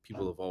mean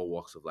people of all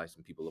walks of life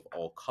and people of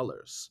all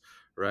colors,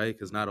 right?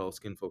 Because not all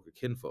skin folk are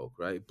kinfolk,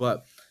 right?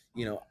 But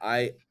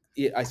I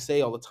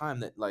say all the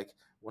time that like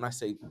when I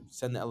say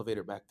send the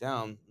elevator back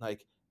down,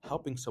 like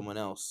helping someone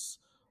else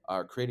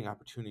or creating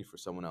opportunity for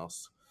someone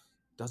else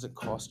doesn't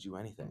cost you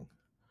anything,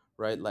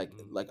 right? Like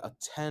a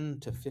 10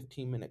 to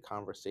 15-minute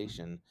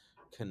conversation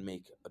can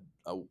make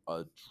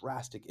a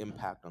drastic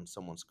impact on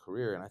someone's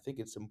career. And I think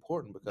it's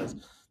important because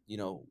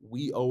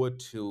we owe it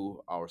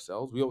to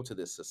ourselves, we owe it to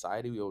this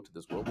society, we owe it to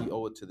this world, we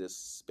owe it to this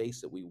space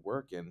that we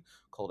work in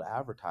called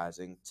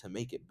advertising to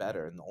make it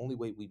better. And the only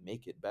way we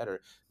make it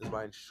better is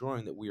by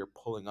ensuring that we are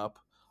pulling up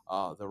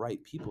the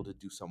right people to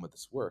do some of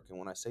this work. And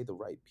when I say the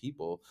right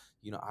people,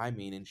 I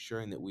mean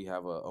ensuring that we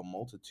have a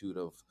multitude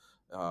of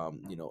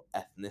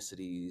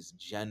ethnicities,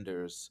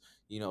 genders,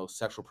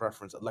 sexual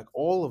preference, like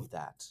all of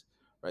that,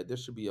 right? There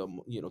should be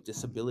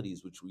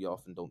disabilities, which we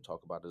often don't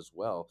talk about as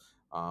well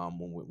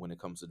when it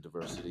comes to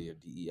diversity or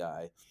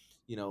DEI.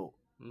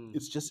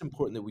 It's just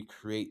important that we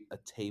create a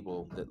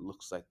table that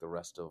looks like the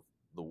rest of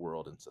the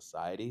world and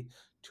society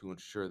to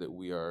ensure that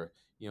we are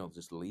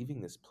just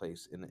leaving this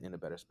place in a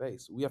better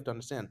space. We have to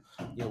understand,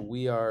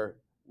 we are,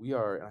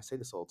 and I say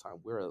this all the time,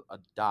 we're a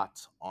dot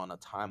on a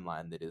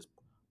timeline that is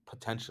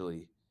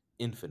potentially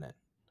infinite.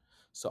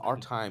 So our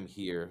time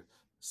here,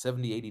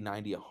 70, 80,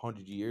 90,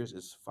 100 years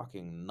is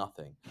fucking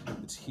nothing.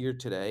 It's here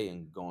today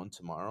and gone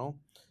tomorrow.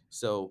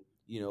 So,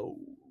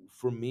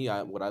 for me,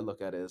 what I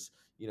look at is,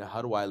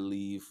 how do I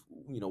leave,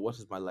 what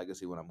is my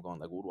legacy when I'm gone?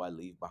 Like, what do I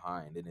leave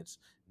behind? And it's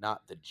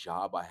not the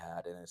job I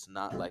had, and it's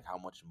not like how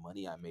much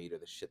money I made or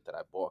the shit that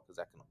I bought, because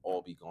that can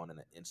all be gone in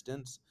an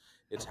instance.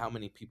 It's how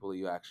many people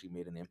you actually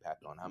made an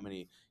impact on, how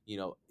many,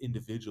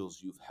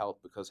 individuals you've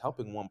helped, because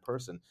helping one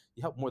person,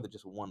 you help more than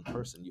just one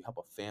person. You help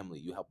a family,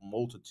 you help a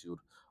multitude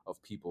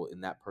of people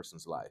in that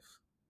person's life.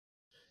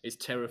 It's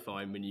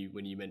terrifying when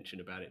you mention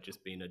about it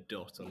just being a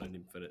dot on an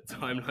infinite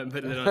timeline,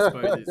 but then I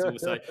suppose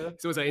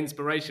it's also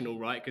inspirational,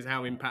 right? Because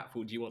how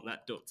impactful do you want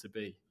that dot to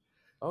be?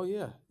 Oh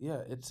yeah,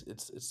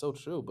 it's so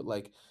true. But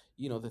like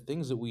the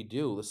things that we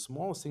do, the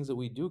smallest things that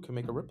we do can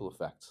make a ripple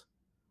effect.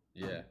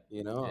 Yeah,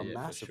 a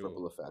massive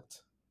ripple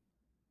effect.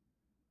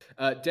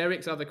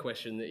 Derek's other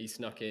question that he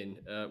snuck in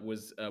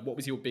was, what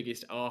was your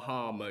biggest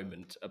aha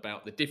moment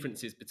about the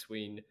differences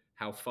between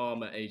how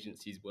pharma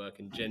agencies work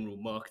and general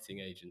marketing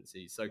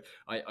agencies? So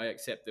I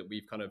accept that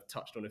we've kind of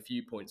touched on a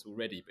few points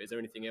already, but is there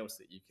anything else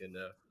that you can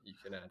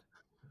add?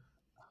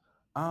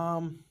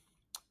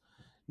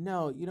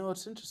 No,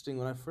 it's interesting.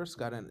 When I first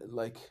got in,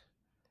 like,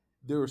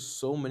 there were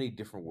so many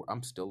different.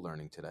 I'm still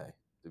learning today,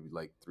 to be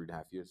like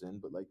 3.5 years in,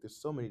 but like, there's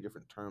so many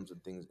different terms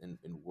and things in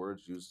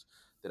words used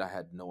that I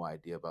had no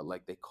idea about.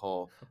 Like, they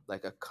call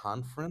like a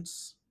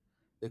conference,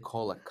 they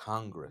call a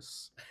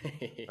congress,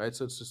 right?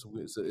 So it's just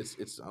weird. So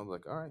it's. I'm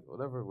like, all right,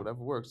 whatever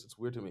works. It's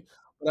weird to me,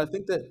 but I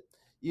think that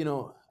you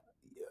know,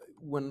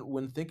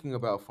 when thinking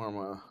about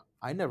pharma,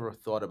 I never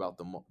thought about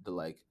the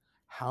like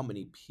how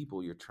many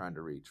people you're trying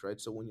to reach,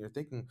 right? So when you're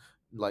thinking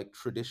like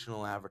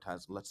traditional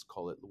advertising, let's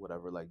call it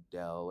whatever, like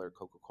Dell or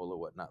Coca-Cola,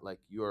 whatnot, like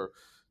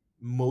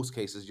most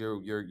cases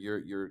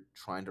you're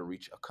trying to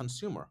reach a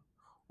consumer,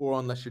 or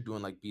unless you're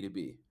doing like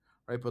B2B,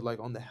 right? But like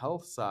on the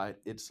health side,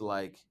 it's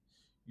like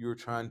you're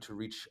trying to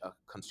reach a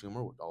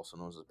consumer, also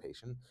known as a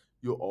patient.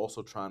 You're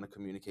also trying to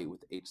communicate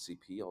with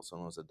HCP, also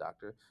known as a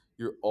doctor.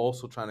 You're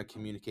also trying to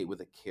communicate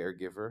with a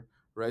caregiver,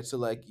 right? So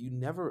like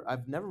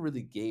I've never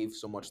really gave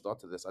so much thought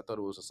to this. I thought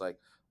it was just like,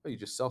 oh, you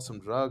just sell some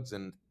drugs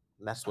and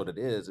that's what it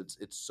is.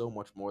 It's so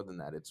much more than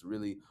that. It's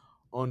really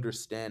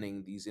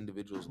understanding these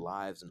individuals'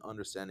 lives and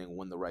understanding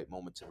when the right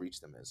moment to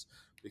reach them is.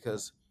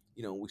 Because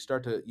we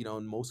start to,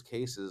 in most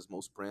cases,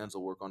 most brands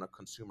will work on a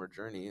consumer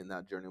journey, and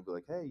that journey will be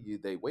like, hey,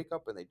 they wake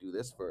up and they do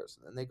this first,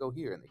 and then they go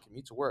here and they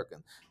commute to work,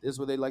 and this is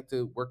where they like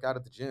to work out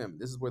at the gym.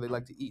 This is where they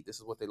like to eat. This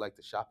is what they like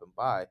to shop and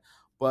buy.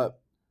 But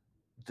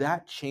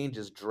that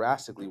changes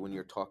drastically when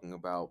you're talking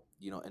about,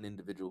 an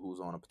individual who's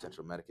on a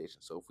potential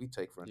medication. So if we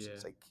take, for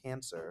instance, like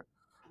cancer,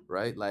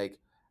 right? Like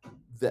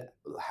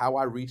how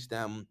I reach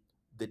them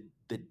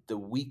the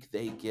week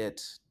they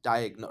get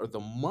diagnosed, or the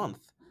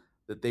month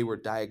that they were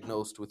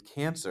diagnosed with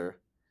cancer,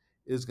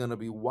 is going to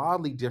be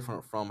wildly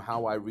different from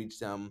how I reach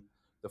them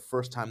the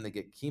first time they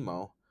get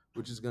chemo,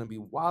 which is going to be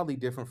wildly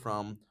different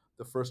from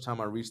the first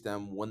time I reach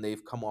them when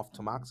they've come off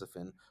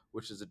tamoxifen,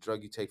 which is a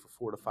drug you take for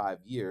 4 to 5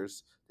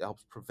 years that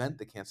helps prevent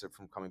the cancer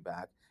from coming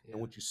back. Yeah.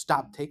 And once you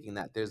stop taking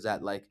that, there's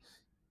that like,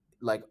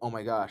 oh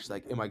my gosh,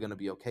 like, am I going to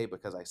be okay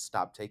because I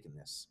stopped taking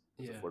this?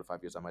 Yeah. 4 to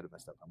 5 years, I might have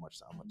messed up how much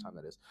time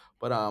that is.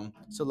 But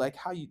so like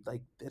how you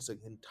like, there's an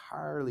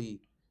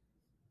entirely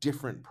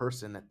different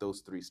person at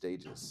those 3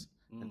 stages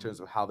in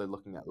terms of how they're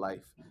looking at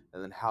life,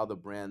 and then how the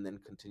brand then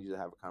continues to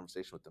have a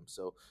conversation with them.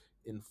 So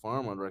in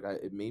pharma, like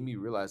it made me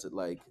realize that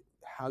like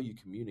how you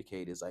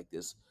communicate is like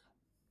this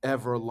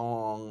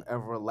everlasting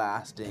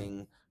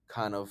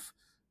kind of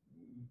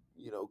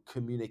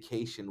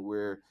communication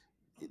where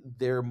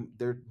their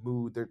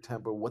mood, their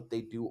temper, what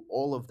they do,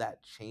 all of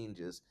that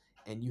changes,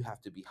 and you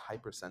have to be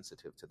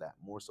hypersensitive to that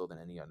more so than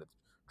any other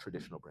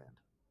traditional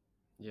brand.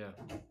 Yeah,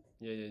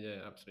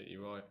 absolutely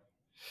right.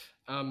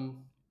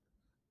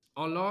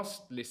 Our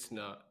last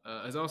listener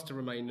has asked to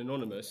remain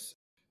anonymous,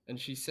 and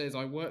she says,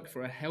 I work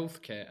for a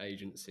healthcare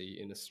agency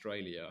in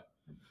Australia.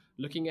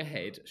 Looking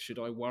ahead, should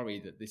I worry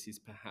that this is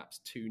perhaps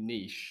too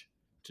niche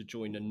to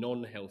join a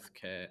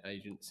non-healthcare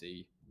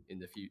agency in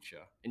the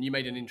future? And you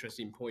made an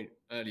interesting point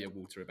earlier,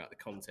 Walter, about the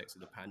context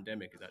of the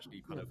pandemic has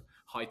actually kind of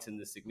heightened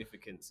the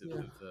significance of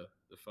the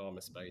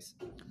pharma space.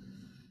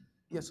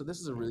 Yeah, so this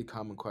is a really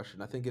common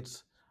question. I think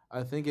it's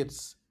a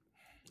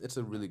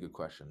really good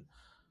question.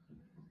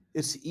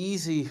 It's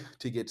easy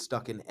to get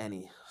stuck in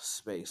any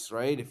space,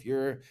 right? If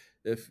you're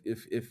if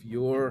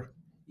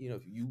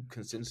you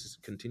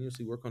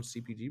continuously work on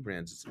CPG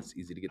brands, it's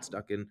easy to get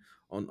stuck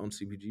on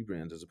CPG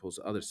brands as opposed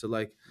to others. So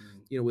like,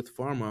 with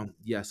pharma,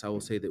 yes, I will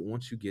say that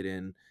once you get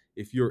in,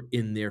 if you're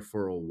in there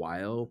for a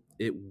while,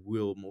 it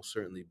will most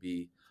certainly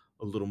be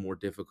a little more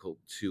difficult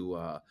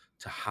to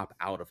hop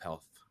out of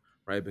health,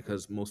 right?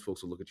 Because most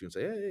folks will look at you and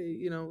say, hey,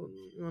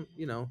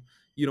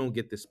 you don't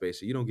get this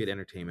space, or you don't get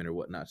entertainment or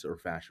whatnot, or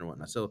fashion or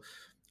whatnot. So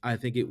I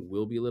think it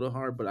will be a little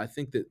hard, but I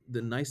think that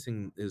the nice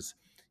thing is,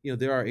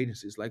 there are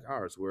agencies like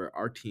ours where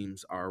our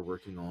teams are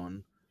working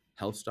on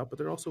health stuff, but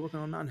they're also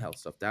working on non-health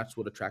stuff. That's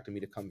what attracted me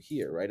to come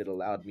here, right? It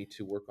allowed me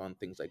to work on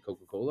things like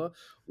Coca-Cola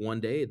one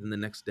day, and then the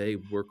next day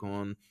work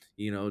on,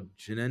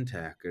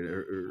 Genentech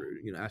or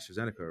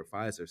AstraZeneca or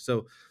Pfizer.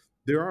 So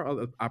there are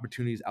other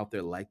opportunities out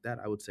there like that.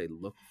 I would say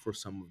look for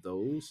some of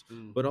those,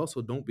 but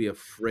also don't be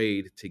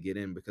afraid to get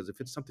in, because if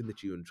it's something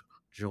that you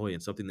enjoy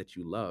and something that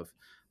you love,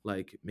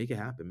 like make it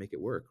happen, make it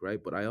work,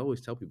 right? But I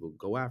always tell people,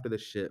 go after the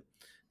shit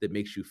that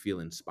makes you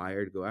feel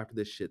inspired. Go after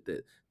the shit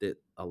that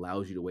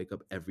allows you to wake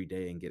up every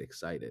day and get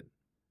excited.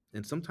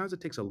 And sometimes it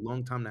takes a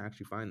long time to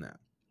actually find that.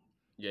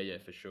 Yeah,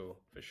 for sure.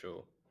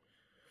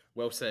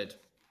 Well said.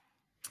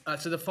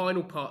 So the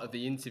final part of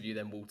the interview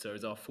then, Walter,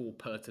 is our 4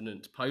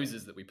 pertinent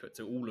poses that we put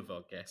to all of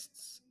our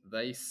guests.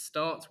 They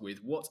start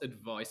with, what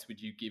advice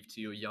would you give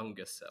to your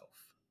younger self?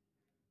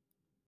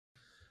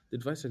 The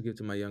advice I'd give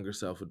to my younger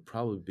self would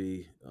probably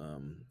be,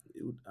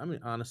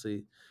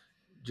 honestly,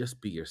 just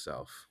be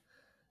yourself.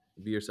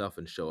 Be yourself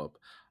and show up.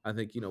 I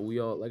think, we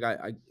all, like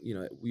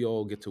we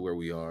all get to where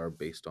we are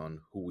based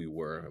on who we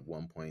were at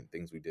one point,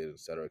 things we did, et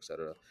cetera, et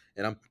cetera.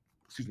 And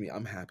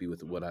I'm happy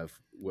with what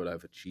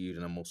I've achieved,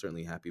 and I'm most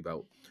certainly happy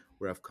about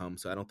where I've come.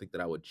 So I don't think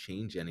that I would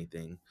change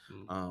anything.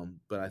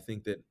 But I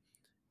think that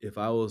if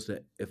I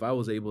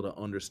was able to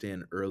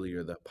understand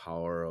earlier the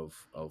power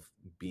of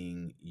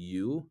being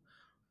you,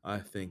 I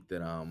think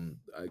that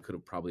I could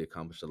have probably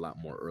accomplished a lot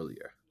more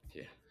earlier.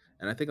 Yeah.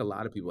 And I think a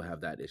lot of people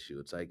have that issue.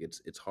 It's like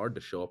it's hard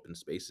to show up in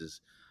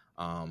spaces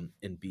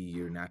and be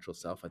your natural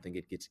self. I think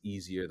it gets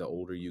easier the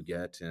older you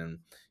get, and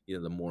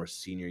the more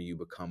senior you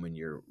become in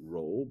your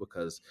role,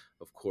 because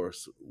of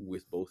course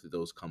with both of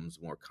those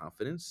comes more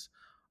confidence.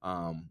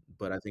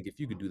 But I think if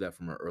you could do that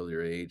from an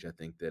earlier age, I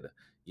think that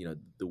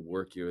the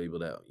work you're able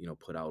to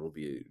put out will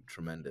be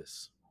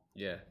tremendous.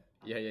 Yeah.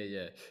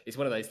 It's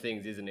one of those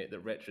things, isn't it, that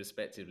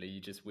retrospectively you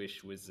just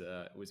wish was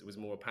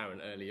more apparent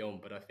early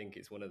on. But I think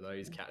it's one of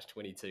those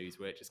catch-22s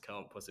where it just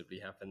can't possibly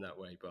happen that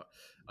way. But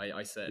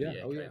I certainly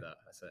echo that.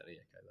 I certainly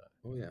echo that.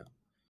 Oh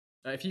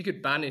yeah. If you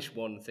could banish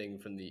one thing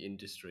from the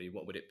industry,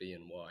 what would it be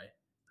and why?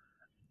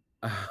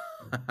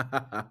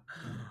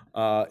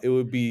 Oh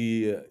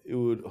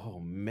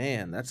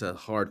man, that's a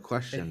hard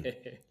question.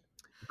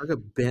 If I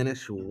could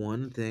banish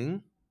one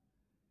thing,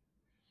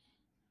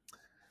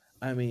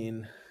 I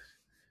mean,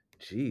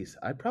 geez,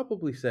 I'd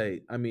probably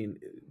say,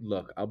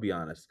 look, I'll be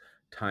honest,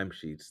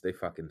 timesheets, they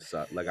fucking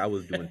suck. Like I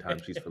was doing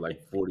timesheets for like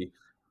 40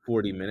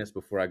 minutes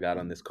before I got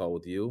on this call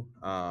with you.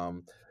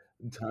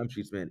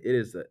 Timesheets, man, it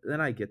is,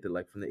 then I get that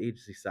like from the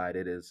agency side,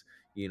 it is,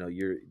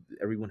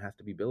 everyone has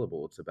to be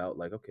billable. It's about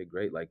like, okay,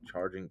 great, like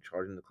charging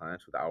the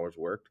clients with hours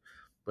worked.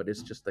 But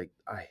it's just like,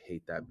 I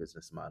hate that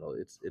business model.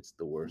 It's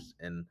the worst.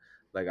 And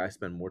like, I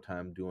spend more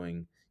time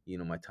doing,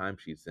 my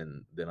timesheets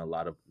than a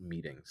lot of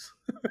meetings.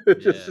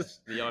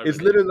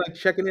 It's literally like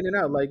checking in and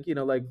out, like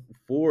like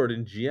Ford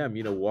and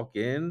GM. Walk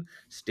in,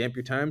 stamp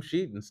your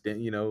timesheet, and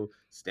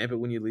stamp it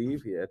when you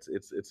leave. Yeah,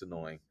 it's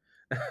annoying.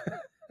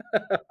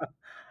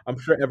 I'm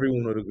sure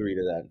everyone would agree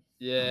to that.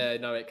 Yeah,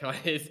 no, it kind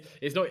of is.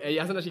 It's not. It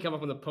hasn't actually come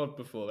up on the pod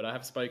before, but I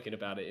have spoken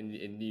about it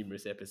in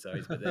numerous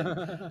episodes. But then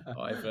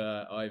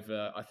I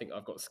think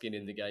I've got skin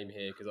in the game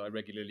here because I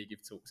regularly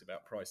give talks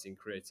about pricing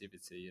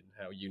creativity and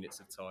how units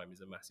of time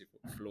is a massive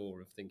flaw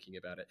of thinking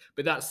about it.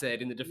 But that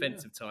said, in the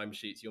defense of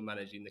timesheets, you're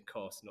managing the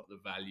cost, not the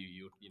value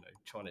you're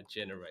trying to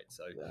generate.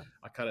 So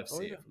I kind of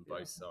see it from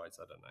both sides.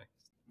 I don't know.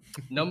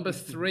 Number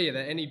 3, are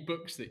there any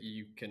books that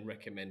you can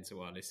recommend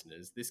to our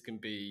listeners? This can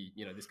be,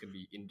 this can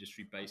be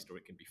industry based, or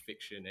it can be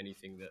fiction.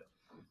 Anything that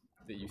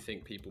you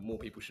think more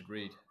people should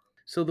read.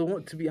 So the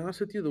one, to be honest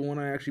with you, the one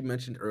I actually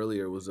mentioned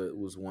earlier was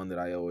one that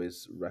I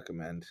always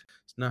recommend.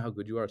 It's not How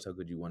Good You Are, it's How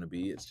Good You Want to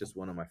Be. It's just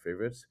one of my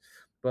favorites.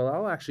 But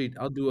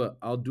I'll do a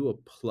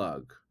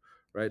plug,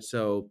 right?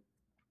 So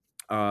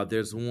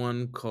there's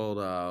one called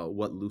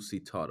What Lucy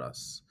Taught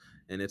Us.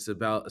 And it's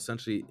about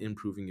essentially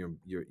improving your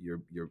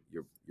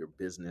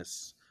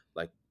business,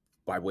 like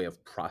by way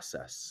of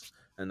process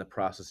and the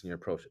process in your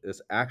approach.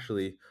 It's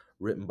actually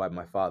written by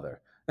my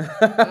father.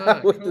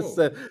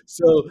 Cool.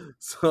 So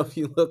if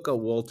you look at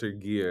Walter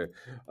Gear,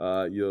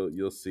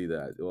 you'll see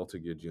that Walter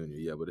Gear Jr.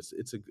 Yeah, but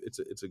it's a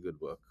good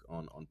book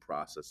on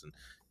process, and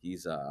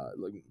he's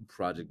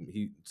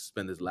he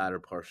spent his latter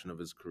portion of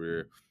his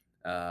career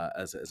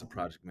as a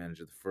project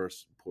manager, the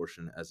first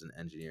portion as an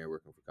engineer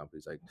working for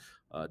companies like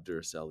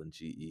Duracell and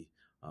GE.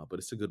 But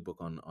it's a good book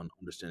on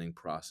understanding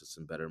process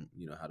and better,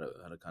 how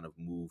to kind of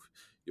move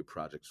your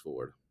projects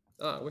forward.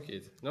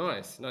 Wicked.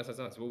 Nice. Well,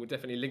 we'll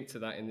definitely link to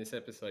that in this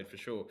episode for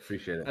sure.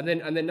 Appreciate it. And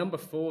then number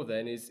 4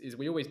 then is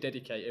we always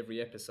dedicate every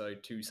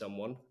episode to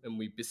someone, and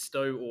we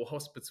bestow or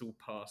hospital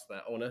pass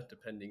that honor,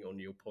 depending on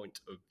your point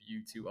of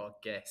view, to our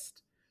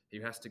guest,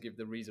 who has to give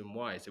the reason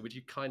why. So would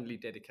you kindly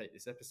dedicate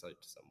this episode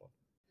to someone?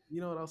 You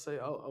know what I'll say?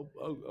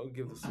 I'll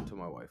give this to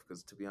my wife,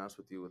 because to be honest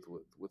with you, with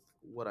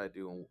what I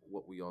do and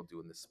what we all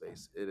do in this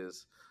space, it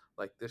is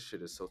like, this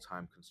shit is so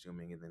time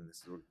consuming, and then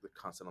the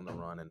constant on the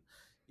run, and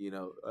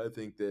I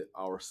think that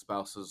our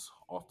spouses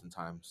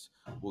oftentimes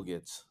will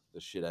get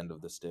the shit end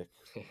of the stick,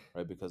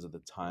 right? Because of the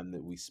time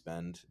that we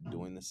spend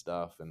doing this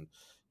stuff, and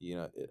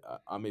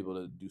I'm able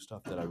to do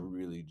stuff that I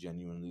really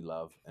genuinely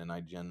love, and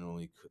I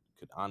genuinely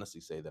could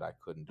honestly say that I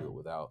couldn't do it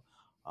without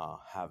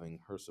having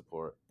her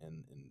support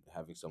and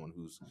having someone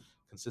who's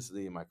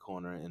consistently in my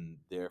corner and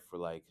there for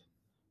like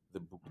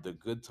the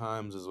good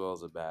times as well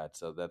as the bad.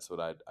 So that's what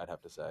I'd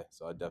have to say.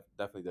 So I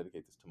definitely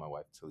dedicate this to my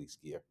wife, Talise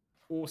Gear.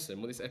 Awesome.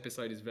 Well, this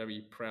episode is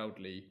very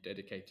proudly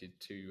dedicated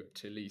to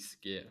Talise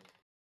Gear.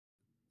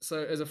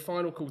 So as a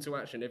final call to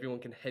action, everyone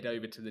can head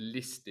over to the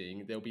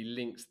listing. There'll be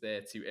links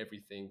there to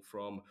everything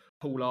from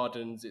Paul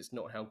Arden's It's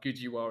Not How Good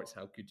You Are, It's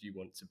How Good You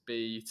Want to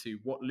Be, to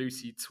What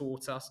Lucy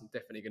Taught Us. I'm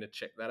definitely going to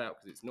check that out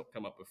because it's not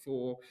come up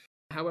before.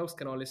 How else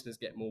can our listeners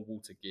get more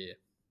Walter Gear?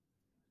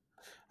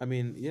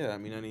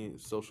 Any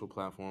social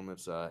platform,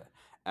 it's at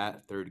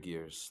Third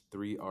Gears,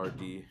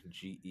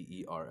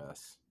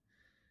 3RDGEERS.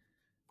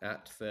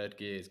 At Third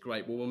Gears.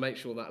 Great. Well, we'll make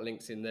sure that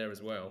link's in there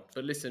as well.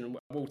 But listen,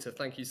 Walter,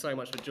 thank you so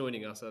much for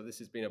joining us. This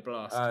has been a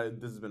blast.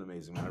 This has been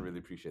amazing, man. I really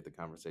appreciate the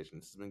conversation.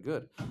 This has been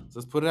good. So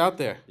let's put it out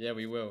there. Yeah,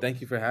 we will.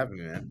 Thank you for having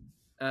me, man.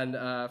 And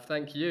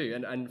thank you.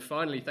 And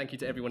finally, thank you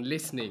to everyone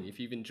listening. If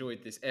you've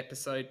enjoyed this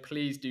episode,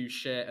 please do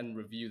share and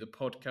review the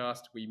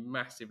podcast. We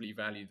massively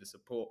value the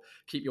support.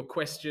 Keep your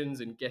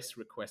questions and guest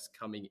requests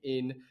coming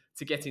in.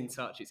 To get in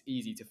touch, it's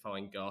easy to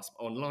find Gasp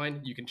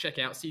online. You can check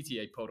out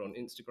CTA Pod on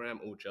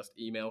Instagram or just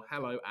email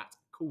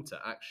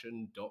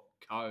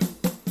hello@calltoaction.co.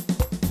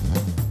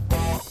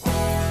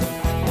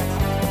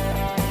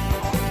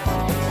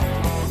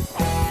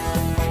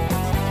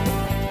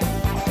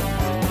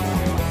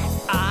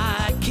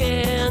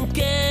 Can't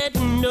get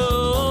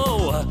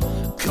no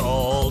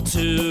call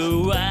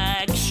to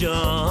action.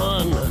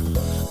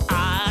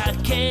 I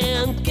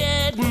can't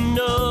get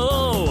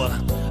no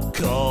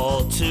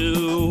call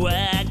to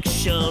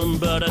action,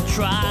 but I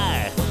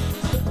try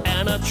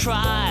and I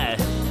try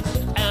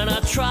and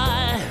I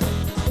try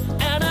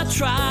and I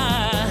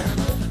try.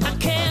 I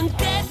can't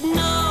get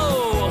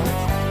no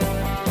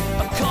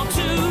call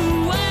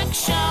to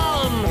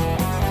action.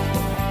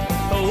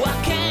 Oh,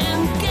 I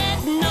can't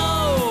get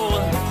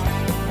no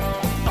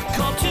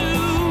call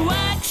to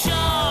action.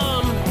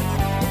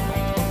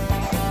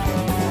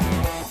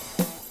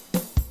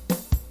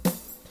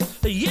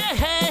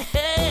 hey,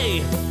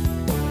 hey.